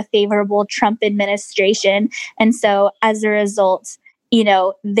toward a favorable Trump administration. And so as a result,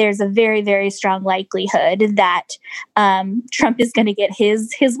 there's a very, very strong likelihood that Trump is going to get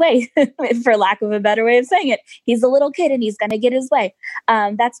his way, for lack of a better way of saying it. He's a little kid and he's going to get his way.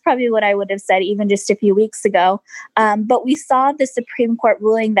 That's probably what I would have said even just a few weeks ago. But we saw the Supreme Court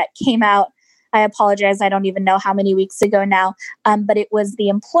ruling that came out. I apologize, I don't even know how many weeks ago now, but it was the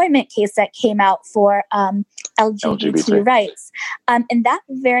employment case that came out for LGBT rights. And that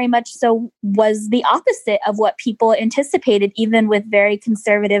very much so was the opposite of what people anticipated, even with very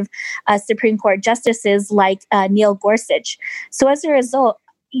conservative Supreme Court justices like Neil Gorsuch. So as a result,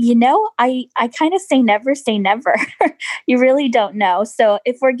 I kind of say never say never. You really don't know. So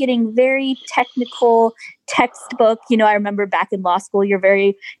if we're getting very technical textbook, I remember back in law school, your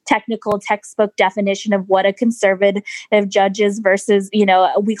very technical textbook definition of what a conservative judge is versus,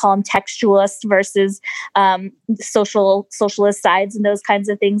 we call them textualists versus socialist sides and those kinds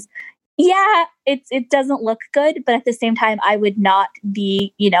of things. Yeah, it doesn't look good, but at the same time, I would not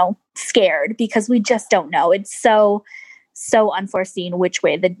be, scared because we just don't know. It's so unforeseen which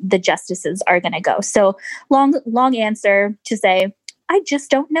way the justices are going to go. So long answer to say, I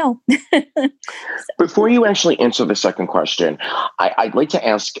just don't know. Before you actually answer the second question, I'd like to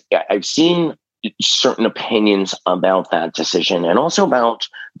ask, I've seen certain opinions about that decision and also about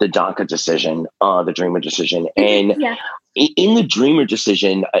the DACA decision, the Dreamer decision. And in the Dreamer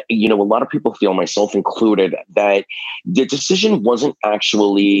decision, a lot of people feel, myself included, that the decision wasn't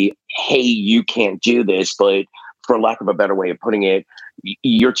actually, hey, you can't do this, but for lack of a better way of putting it,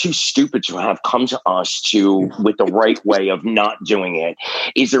 you're too stupid to have come to us with the right way of not doing it.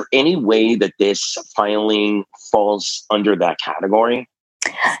 Is there any way that this filing falls under that category?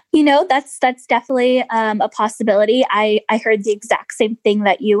 That's definitely a possibility. I heard the exact same thing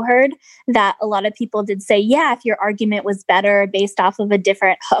that you heard, that a lot of people did say, yeah, if your argument was better based off of a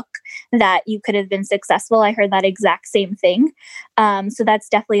different hook, that you could have been successful. I heard that exact same thing. So that's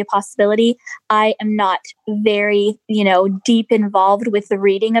definitely a possibility. I am not very, deep involved with the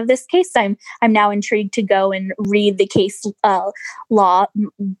reading of this case. I'm now intrigued to go and read the case law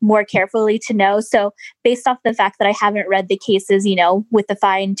more carefully to know. So based off the fact that I haven't read the cases, with the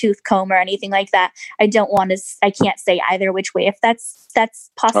fine-tooth comb or anything like that, I can't say either which way if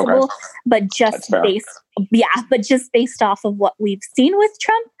that's possible. Okay. But just based off of what we've seen with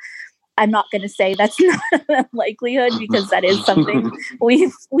Trump, I'm not going to say that's not a likelihood, because that is something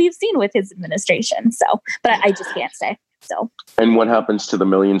we've seen with his administration. So, but I just can't say. So, and what happens to the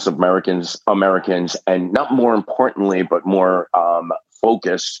millions of Americans, and not more importantly, but more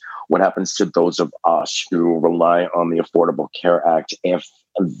focused, what happens to those of us who rely on the Affordable Care Act if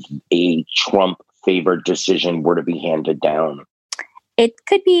a Trump-favored decision were to be handed down? It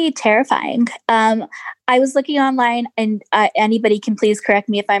could be terrifying. I was looking online, and anybody can please correct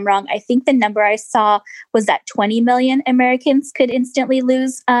me if I'm wrong. I think the number I saw was that 20 million Americans could instantly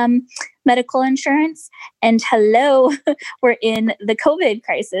lose medical insurance. And hello, we're in the COVID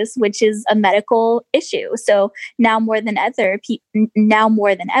crisis, which is a medical issue. So now more than ever,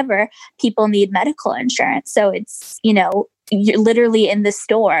 people need medical insurance. So it's, you're literally in the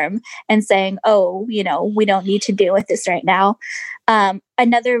storm and saying, oh, we don't need to deal with this right now.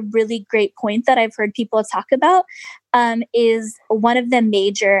 Another really great point that I've heard people talk about is one of the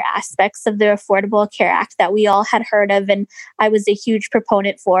major aspects of the Affordable Care Act that we all had heard of, and I was a huge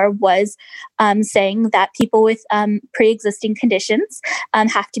proponent for, was saying that people with pre-existing conditions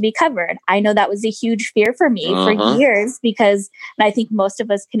have to be covered. I know that was a huge fear for me for years, because, and I think most of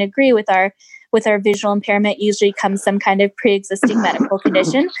us can agree, with our visual impairment usually comes some kind of pre-existing medical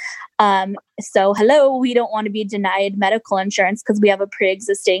condition. So hello, we don't want to be denied medical insurance because we have a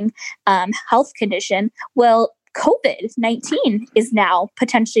pre-existing health condition. Well, COVID-19 is now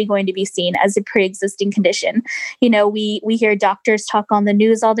potentially going to be seen as a pre-existing condition. We hear doctors talk on the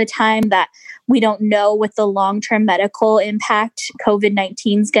news all the time that we don't know what the long-term medical impact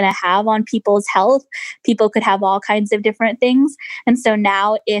COVID-19 is going to have on people's health. People could have all kinds of different things. And so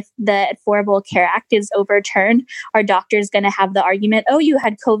now if the Affordable Care Act is overturned, our doctor is going to have the argument, oh, you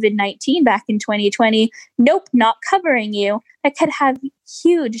had COVID-19 back in 2020. Nope, not covering you. That could have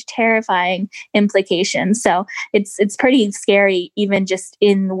huge, terrifying implications. So it's pretty scary, even just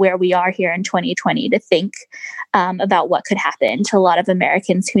in where we are here in 2020, to think about what could happen to a lot of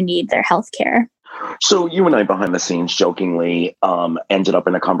Americans who need their health care. So you and I, behind the scenes, jokingly ended up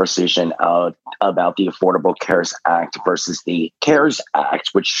in a conversation about the Affordable Cares Act versus the CARES Act,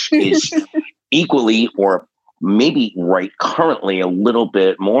 which is equally, or maybe right currently, a little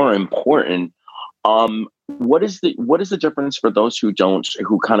bit more important. What is the difference for those who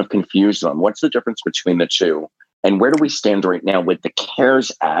kind of confuse them? What's the difference between the two? And where do we stand right now with the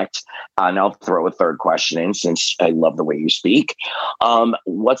CARES Act? And I'll throw a third question in, since I love the way you speak.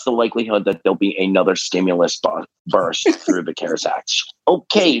 What's the likelihood that there'll be another stimulus burst through the CARES Act?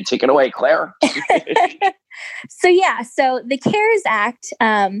 Okay, take it away, Claire. So the CARES Act,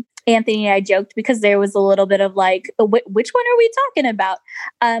 Anthony and I joked because there was a little bit of like, which one are we talking about?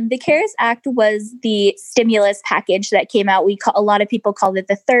 The CARES Act was the stimulus package that came out. A lot of people called it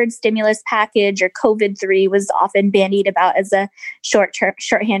the third stimulus package, or COVID-3 was often bandied about as a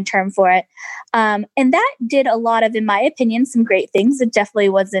shorthand term for it. And that did a lot of, in my opinion, some great things. It definitely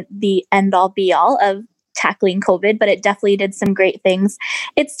wasn't the end all be all of tackling COVID, but it definitely did some great things.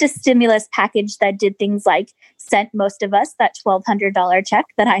 It's just stimulus package that did things like sent most of us that $1,200 check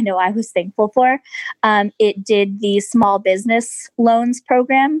that I know I was thankful for. It did the small business loans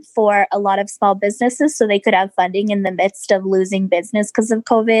program for a lot of small businesses so they could have funding in the midst of losing business because of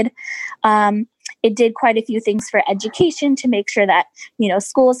COVID. It did quite a few things for education to make sure that,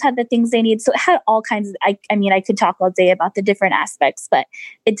 schools had the things they need. So it had all kinds of, I mean, I could talk all day about the different aspects, but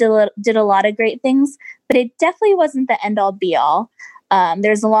it did a lot of great things, but it definitely wasn't the end all be all.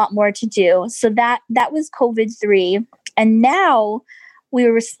 There's a lot more to do. So that was COVID-3. And now we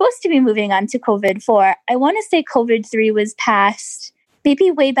were supposed to be moving on to COVID-4. I want to say COVID-3 was passed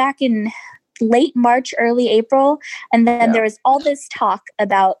maybe way back in late March, early April. And then there was all this talk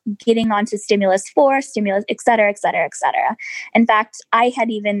about getting onto stimulus 4, stimulus, et cetera, et cetera, et cetera. In fact,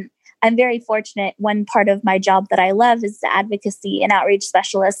 I'm very fortunate. One part of my job that I love is the advocacy and outreach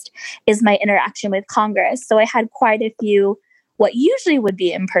specialist is my interaction with Congress. So I had quite a few what usually would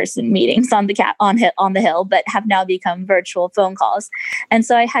be in-person meetings on the Hill, but have now become virtual phone calls. And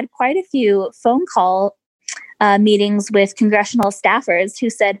so I had quite a few phone call meetings with congressional staffers who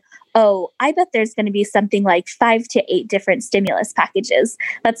said, oh, I bet there's going to be something like 5 to 8 different stimulus packages.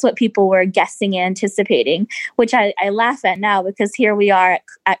 That's what people were guessing and anticipating, which I laugh at now because here we are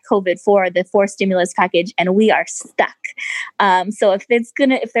at COVID-4, the 4 stimulus package, and we are stuck. So if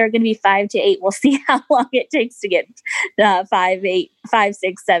there are going to be 5 to 8, we'll see how long it takes to get 5,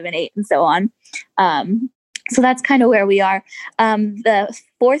 6, 7, 8, and so on. So that's kind of where we are. The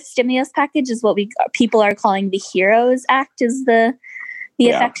 4th stimulus package is what people are calling the HEROES Act, is the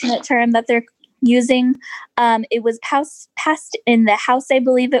affectionate term that they're using. It was passed in the House, I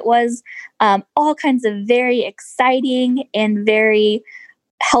believe it was. All kinds of very exciting and very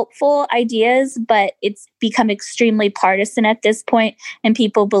helpful ideas, but it's become extremely partisan at this point, and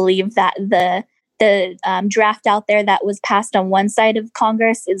people believe that the draft out there that was passed on one side of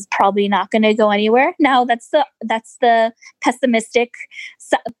Congress is probably not going to go anywhere. Now, that's the pessimistic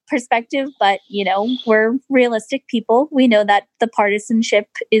perspective, but we're realistic people. We know that the partisanship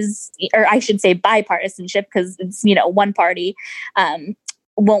is, or I should say bipartisanship, because it's one party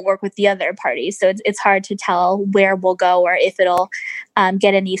won't work with the other party, so it's hard to tell where we'll go or if it'll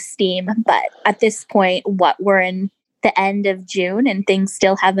get any steam. But at this point, we're in the end of June and things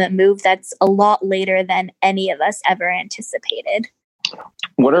still haven't moved. That's a lot later than any of us ever anticipated.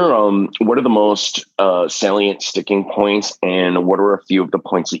 What are the most salient sticking points, and what are a few of the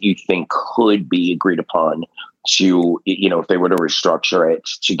points that you think could be agreed upon to, if they were to restructure it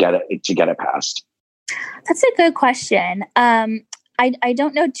to get it passed? That's a good question. I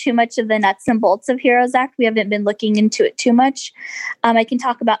don't know too much of the nuts and bolts of HEROES Act. We haven't been looking into it too much. I can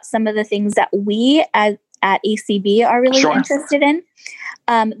talk about some of the things that we at ACB are really interested in.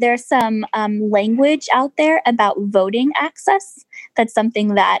 There's some language out there about voting access. That's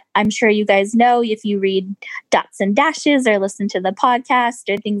something that I'm sure you guys know if you read Dots and Dashes or listen to the podcast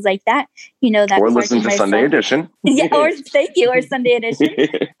or things like that. That or listen to Sunday Edition. Or Sunday Edition.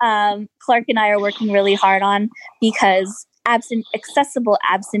 Clark and I are working really hard on, because accessible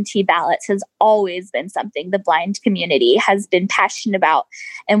absentee ballots has always been something the blind community has been passionate about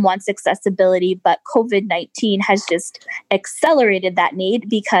and wants accessibility, but COVID-19 has just accelerated that need,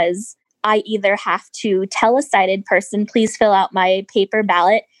 because I either have to tell a sighted person, please fill out my paper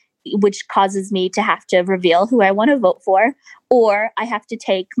ballot, which causes me to have to reveal who I want to vote for, or I have to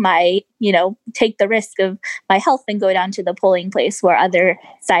take the risk of my health and go down to the polling place where other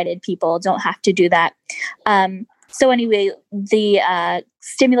sighted people don't have to do that. So anyway, the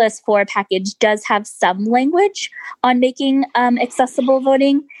Stimulus 4 package does have some language on making accessible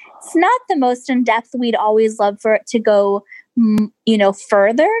voting. It's not the most in-depth. We'd always love for it to go,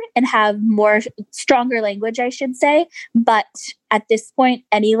 further and have more stronger language, I should say. But at this point,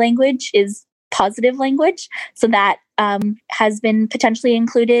 any language is positive language. So that has been potentially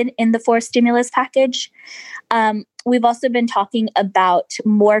included in the 4 stimulus package. We've also been talking about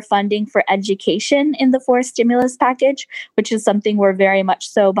more funding for education in the 4 stimulus package, which is something we're very much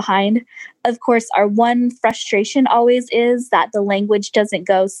so behind. Of course, our one frustration always is that the language doesn't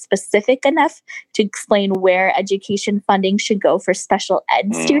go specific enough to explain where education funding should go for special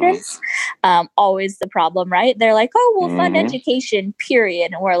ed students. Always the problem, right? They're like, oh, we'll fund education,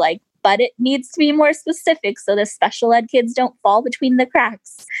 period. And we're like, but it needs to be more specific so the special ed kids don't fall between the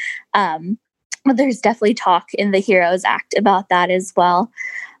cracks. There's definitely talk in the HEROES Act about that as well.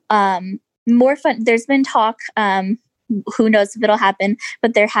 More fun. There's been talk, who knows if it'll happen,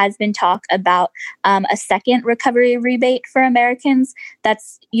 but there has been talk about a second recovery rebate for Americans.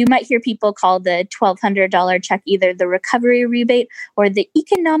 You might hear people call the $1,200 check either the recovery rebate or the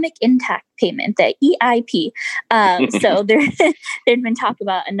economic impact payment, the EIP. So there'd been talk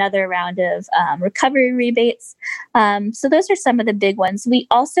about another round of recovery rebates. So those are some of the big ones. We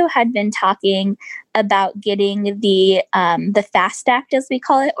also had been talking about getting the FAST Act, as we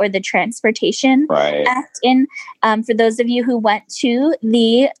call it, or the Transportation Act in. For those of you who went to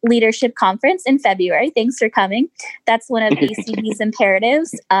the leadership conference in February, thanks for coming. That's one of ACB's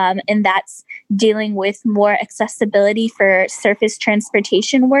imperatives, and that's dealing with more accessibility for surface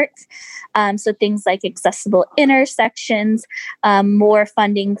transportation work. So things like accessible intersections, more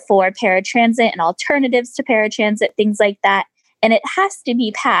funding for paratransit and alternatives to paratransit, things like that. And it has to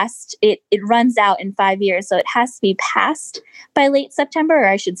be passed. It runs out in 5 years. So it has to be passed by late September, or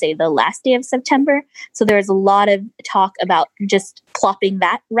I should say the last day of September. So there's a lot of talk about just plopping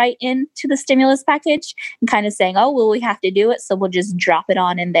that right into the stimulus package and kind of saying, oh, well, we have to do it, so we'll just drop it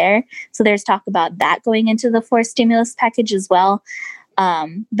on in there. So there's talk about that going into the fourth stimulus package as well.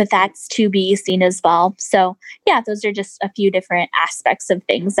 But that's to be seen as well. So yeah, those are just a few different aspects of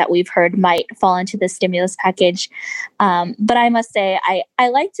things that we've heard might fall into the stimulus package. But I must say, I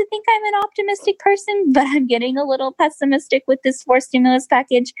like to think I'm an optimistic person, but I'm getting a little pessimistic with this fourth stimulus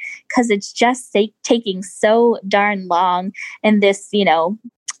package because it's just taking so darn long. And this,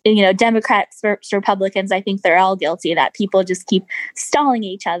 Democrats versus Republicans, I think they're all guilty that people just keep stalling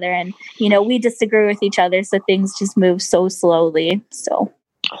each other, and we disagree with each other, so things just move so slowly. So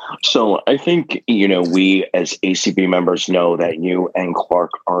I think, we as ACB members know that you and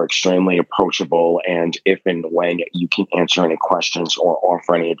Clark are extremely approachable, and if and when you can answer any questions or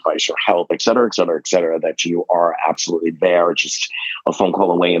offer any advice or help, et cetera, that you are absolutely there, just a phone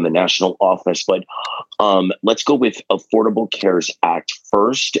call away in the national office. But let's go with Affordable Cares Act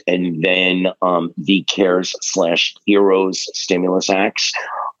first, and then the CARES/HEROES stimulus acts.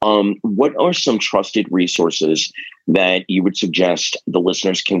 What are some trusted resources that you would suggest the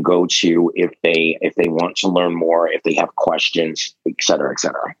listeners can go to if they want to learn more, if they have questions, et cetera, et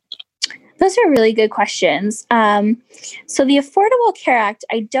cetera? Those are really good questions. So the Affordable Care Act,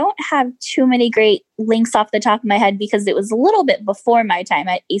 I don't have too many great links off the top of my head because it was a little bit before my time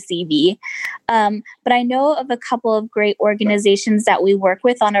at ACB. But I know of a couple of great organizations that we work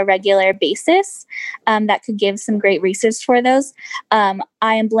with on a regular basis that could give some great research for those. I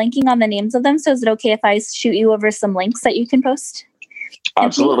am blanking on the names of them. So is it okay if I shoot you over some links that you can post?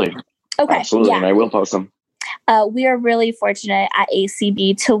 Absolutely. Okay. Absolutely. Yeah. And I will post them. We are really fortunate at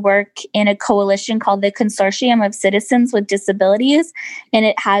ACB to work in a coalition called the Consortium of Citizens with Disabilities, and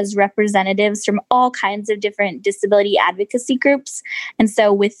it has representatives from all kinds of different disability advocacy groups. And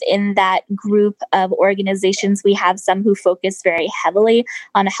so within that group of organizations, we have some who focus very heavily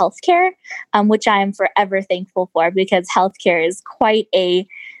on healthcare, which I am forever thankful for, because healthcare is quite a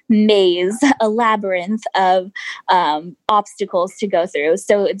maze, a labyrinth of obstacles to go through.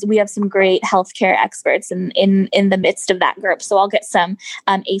 So we have some great healthcare experts in the midst of that group. So I'll get some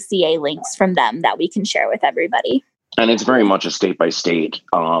ACA links from them that we can share with everybody. And it's very much a state-by-state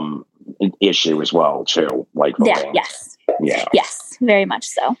issue as well, too. Like voting. Yes, very much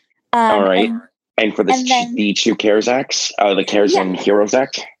so. All right. And for the two CARES Acts, the CARES and HEROES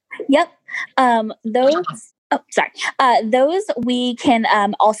Act? Yep. Those we can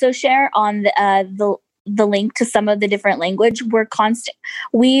also share on the link to some of the different language.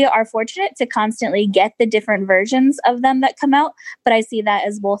 We are fortunate to constantly get the different versions of them that come out, but I see that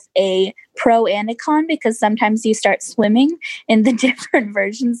as both a pro and a con, because sometimes you start swimming in the different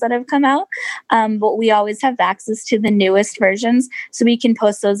versions that have come out. But we always have access to the newest versions, so we can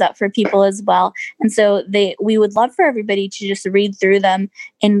post those up for people as well. And so we would love for everybody to just read through them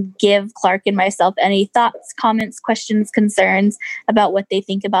and give Clark and myself any thoughts, comments, questions, concerns about what they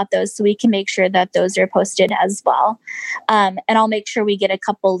think about those, so we can make sure that those are posted as well. And I'll make sure we get a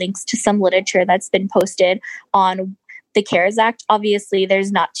couple links to some literature that's been posted on the CARES Act. Obviously,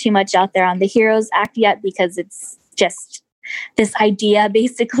 there's not too much out there on the HEROES Act yet because it's just this idea,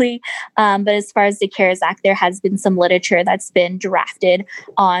 basically. But as far as the CARES Act, there has been some literature that's been drafted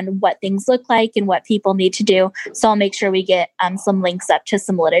on what things look like and what people need to do. So I'll make sure we get some links up to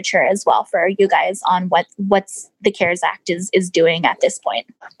some literature as well for you guys on what's the CARES Act is doing at this point.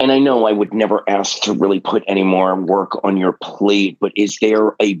 And I know I would never ask to really put any more work on your plate, but is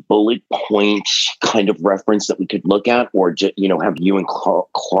there a bullet point kind of reference that we could look at, or have you and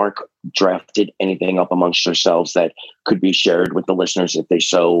Clark drafted anything up amongst yourselves that could be shared with the listeners if they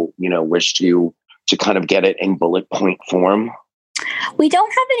so wish to kind of get it in bullet point form? We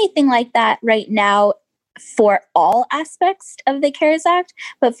don't have anything like that right now for all aspects of the CARES Act,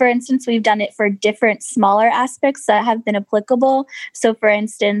 but for instance, we've done it for different smaller aspects that have been applicable. So for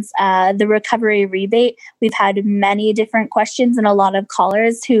instance, the recovery rebate, we've had many different questions and a lot of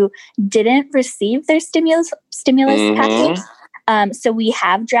callers who didn't receive their stimulus package. So we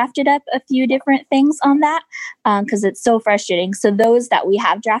have drafted up a few different things on that because it's so frustrating. So those that we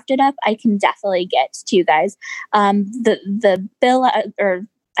have drafted up, I can definitely get to you guys. The bill, or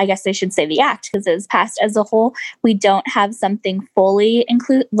I guess I should say the act, because it was passed as a whole, we don't have something fully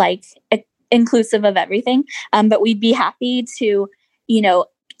inclusive of everything. But we'd be happy to,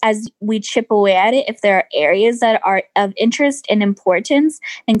 as we chip away at it, if there are areas that are of interest and importance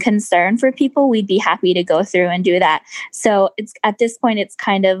and concern for people, we'd be happy to go through and do that. So it's at this point, it's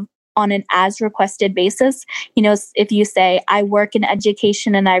kind of on an as requested basis. If you say, I work in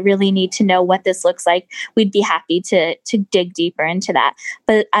education and I really need to know what this looks like, we'd be happy to dig deeper into that.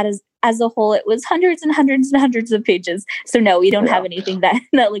 But as a whole, it was hundreds and hundreds and hundreds of pages. So no, we don't have anything that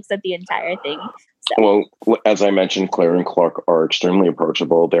looks at the entire thing. So. Well, as I mentioned, Claire and Clark are extremely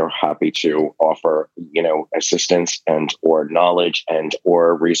approachable. They're happy to offer, assistance and or knowledge and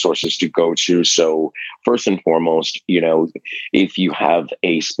or resources to go to. So first and foremost, if you have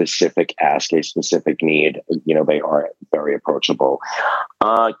a specific ask, a specific need, they are very approachable.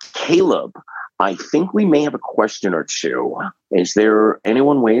 Caleb, I think we may have a question or two. Is there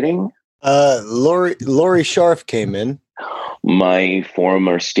anyone waiting? Lori Scharf came in. My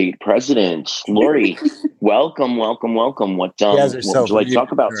former state president, Lori. welcome. What would you like to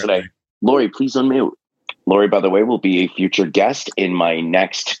talk about today? Lori, please unmute. Lori, by the way, will be a future guest in my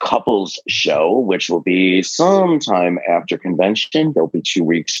next couples show, which will be sometime after convention. There'll be 2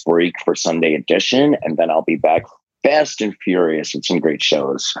 weeks break for Sunday edition, and then I'll be back fast and furious with some great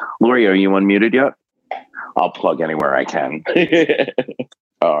shows. Lori, are you unmuted yet? I'll plug anywhere I can.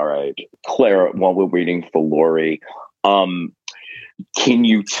 All right. Claire, while we're waiting for Lori, can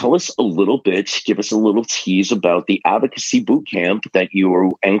you tell us a little bit, give us a little tease about the advocacy boot camp that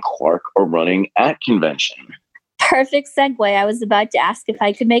you and Clark are running at convention? Perfect segue. I was about to ask if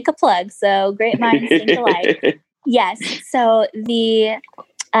I could make a plug. So great minds think alike. Yes. So the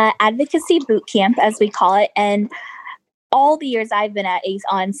advocacy boot camp, as we call it, and all the years I've been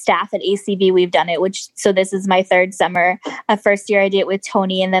on staff at ACB, we've done it, so this is my third summer. First year I did it with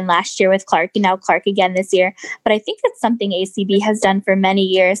Tony, and then last year with Clark, and now Clark again this year. But I think it's something ACB has done for many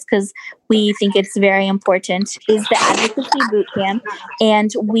years because we think it's very important, is the advocacy boot camp.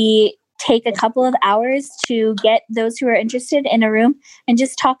 And we take a couple of hours to get those who are interested in a room and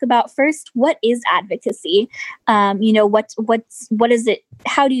just talk about first, what is advocacy? What is it?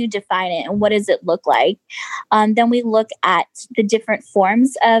 How do you define it? And what does it look like? Then we look at the different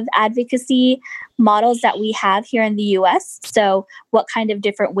forms of advocacy models that we have here in the US. So what kind of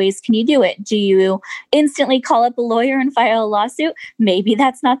different ways can you do it? Do you instantly call up a lawyer and file a lawsuit? Maybe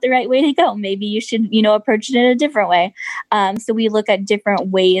that's not the right way to go. Maybe you should, approach it in a different way. So we look at different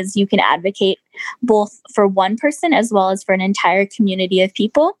ways you can advocate both for one person as well as for an entire community of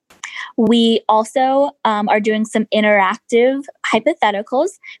people. We also are doing some interactive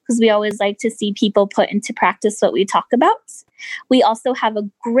hypotheticals because we always like to see people put into practice what we talk about. We also have a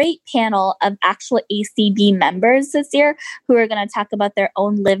great panel of actual ACB members this year who are going to talk about their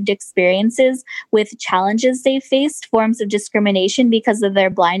own lived experiences with challenges they faced, forms of discrimination because of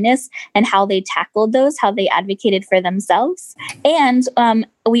their blindness, and how they tackled those, how they advocated for themselves. And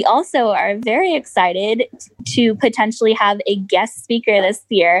we also are very excited to potentially have a guest speaker this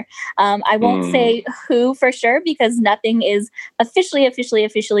year. I won't say who for sure because nothing is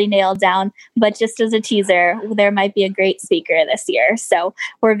officially nailed down, but just as a teaser, there might be a great speaker this year. So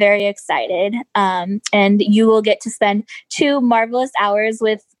we're very excited. And you will get to spend 2 marvelous hours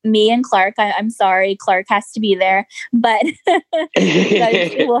with me and Clark. I'm sorry, Clark has to be there, but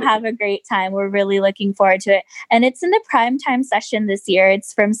we'll have a great time. We're really looking forward to it. And it's in the prime time session this year.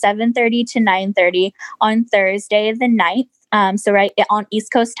 It's from 7:30 to 9:30 on Thursday, the 9th. So right on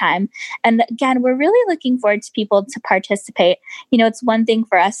East Coast time. And again, we're really looking forward to people to participate. It's one thing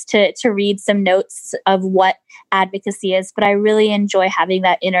for us to read some notes of what advocacy is, but I really enjoy having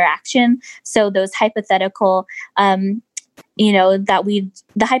that interaction. So those hypothetical, the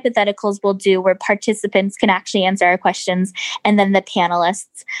hypotheticals we'll do where participants can actually answer our questions, and then the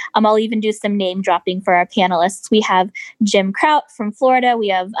panelists. I'll even do some name dropping for our panelists. We have Jim Kraut from Florida. We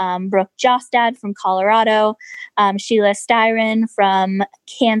have Brooke Jostad from Colorado, Sheila Styron from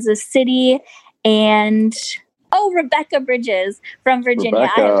Kansas City, and Rebecca Bridges from Virginia.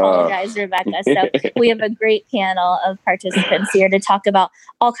 Rebecca. I apologize, Rebecca. So we have a great panel of participants here to talk about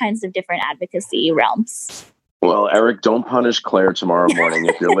all kinds of different advocacy realms. Well, Eric, don't punish Claire tomorrow morning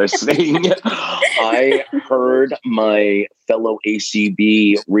if you're listening. I heard my fellow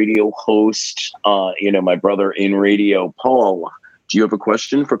ACB radio host, my brother in radio, Paul. Do you have a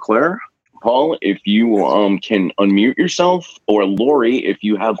question for Claire? Paul, if you can unmute yourself, or Lori, if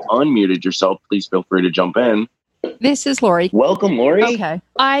you have unmuted yourself, please feel free to jump in. This is Lori. Welcome, Lori. Okay.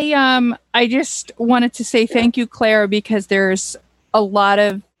 I just wanted to say thank you, Claire, because there's a lot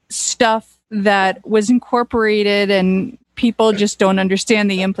of stuff that was incorporated and people just don't understand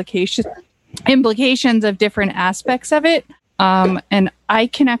the implications of different aspects of it. And I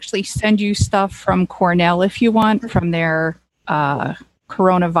can actually send you stuff from Cornell if you want, from their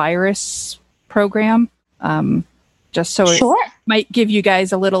coronavirus program, just so it might give you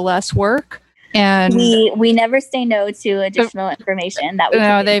guys a little less work. And we never say no to additional information that we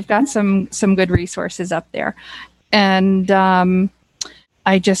they've got some good resources up there. And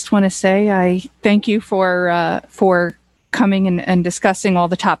I just want to say I thank you for coming and discussing all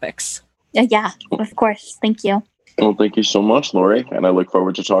the topics. Yeah, of course. Thank you. Well, thank you so much, Lori. And I look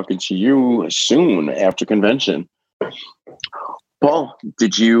forward to talking to you soon after convention. Paul,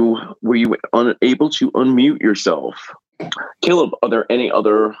 were you unable to unmute yourself? Caleb, are there any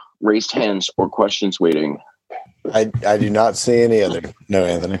other raised hands or questions waiting? I do not see any other. No,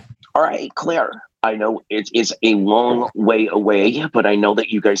 Anthony. All right, Claire. I know it is a long way away, but I know that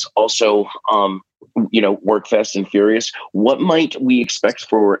you guys also, work fast and furious. What might we expect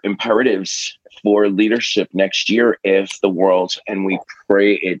for imperatives for leadership next year if the world, and we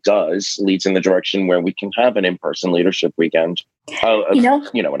pray it does, leads in the direction where we can have an in-person leadership weekend?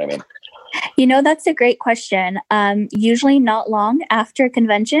 You know what I mean? That's a great question. Usually not long after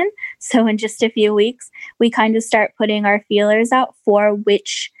convention, so in just a few weeks, we kind of start putting our feelers out for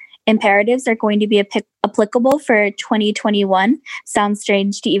which imperatives are going to be applicable for 2021. Sounds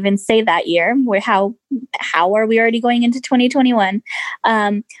strange to even say that year. How are we already going into 2021?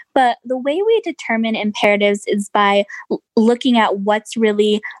 But the way we determine imperatives is by looking at what's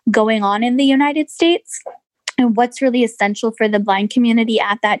really going on in the United States and what's really essential for the blind community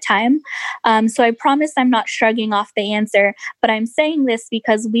at that time. So I promise I'm not shrugging off the answer, but I'm saying this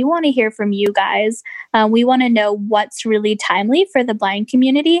because we want to hear from you guys. We want to know what's really timely for the blind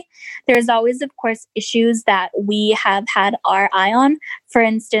community. There's always, of course, issues that we have had our eye on. For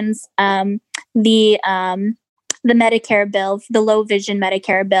instance, the Medicare bill, the low vision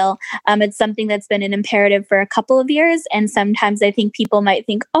Medicare bill. It's something that's been an imperative for a couple of years. And sometimes I think people might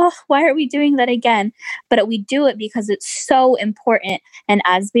think, oh, why are we doing that again? But we do it because it's so important. And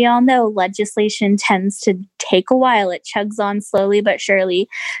as we all know, legislation tends to take a while. It chugs on slowly but surely.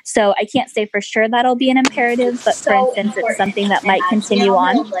 So I can't say for sure that'll be an imperative, but for instance, it's something that might continue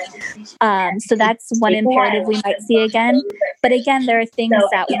on. So that's one imperative we might see again. But again, there are things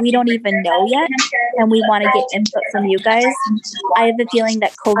that we don't even know yet, and we want to get input from you guys. I have a feeling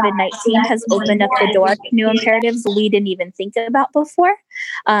that COVID-19 has opened up the door to new imperatives we didn't even think about before.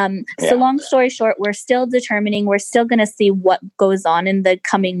 So long story short, we're still determining, we're still going to see what goes on in the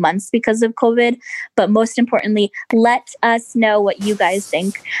coming months because of COVID. But most importantly, let us know what you guys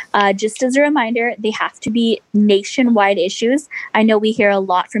think. Just as a reminder, they have to be nationwide issues. I know we hear a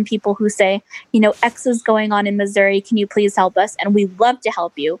lot from people who say, X is going on in Missouri. Can you please help us? And we'd love to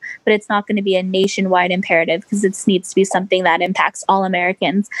help you, but it's not going to be a nationwide imperative because it needs to be something that impacts all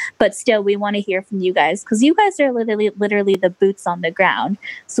Americans. But still, we want to hear from you guys because you guys are literally the boots on the ground.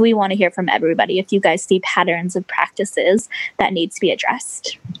 So we want to hear from everybody if you guys see patterns of practices that need to be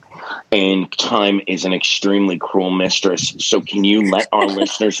addressed. And time is an extremely cruel mistress. So can you let our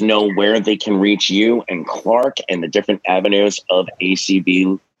listeners know where they can reach you and Clark and the different avenues of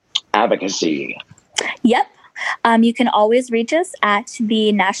ACB advocacy? Yep. You can always reach us at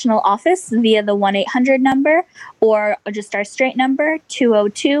the national office via the 1-800 number or just our straight number,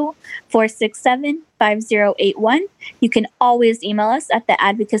 202-467-5081. You can always email us at the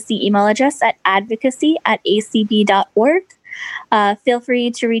advocacy email address at advocacy@acb.org. Feel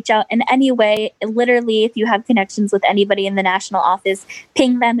free to reach out in any way. Literally, if you have connections with anybody in the national office,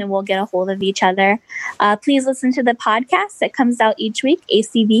 ping them and we'll get a hold of each other. Please listen to the podcast that comes out each week,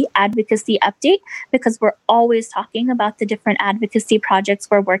 ACB Advocacy Update, because we're always talking about the different advocacy projects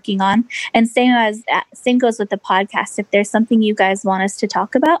we're working on. And same goes with the podcast. If there's something you guys want us to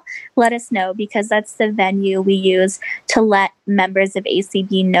talk about, let us know, because that's the venue we use to let members of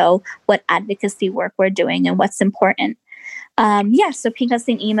ACB know what advocacy work we're doing and what's important. So ping us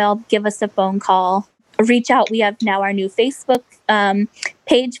an email, give us a phone call, reach out. We have now our new Facebook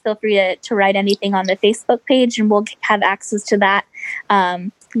page. Feel free to write anything on the Facebook page and we'll have access to that.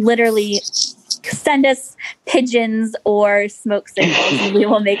 Literally send us pigeons or smoke signals, and we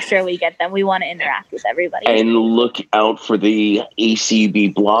will make sure we get them. We want to interact with everybody. And look out for the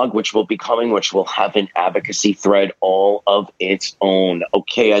ACB blog, which will be coming, which will have an advocacy thread all of its own.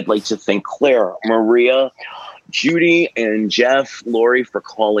 Okay, I'd like to thank Claire, Maria, Judy, and Jeff, Lori for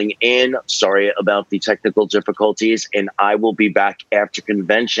calling in. Sorry about the technical difficulties, and I will be back after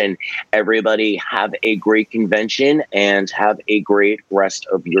convention. Everybody have a great convention and have a great rest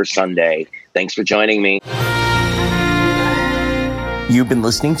of your Sunday. Thanks for joining me. You've been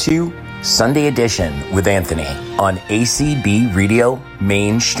listening to Sunday Edition with Anthony on ACB Radio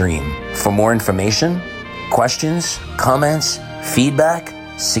Mainstream. For more information, questions, comments, feedback,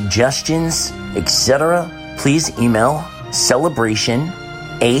 suggestions, etc., please email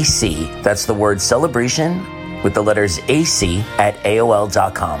celebrationac, that's the word celebration with the letters AC at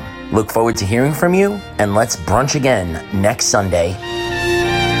AOL.com. Look forward to hearing from you, and let's brunch again next Sunday.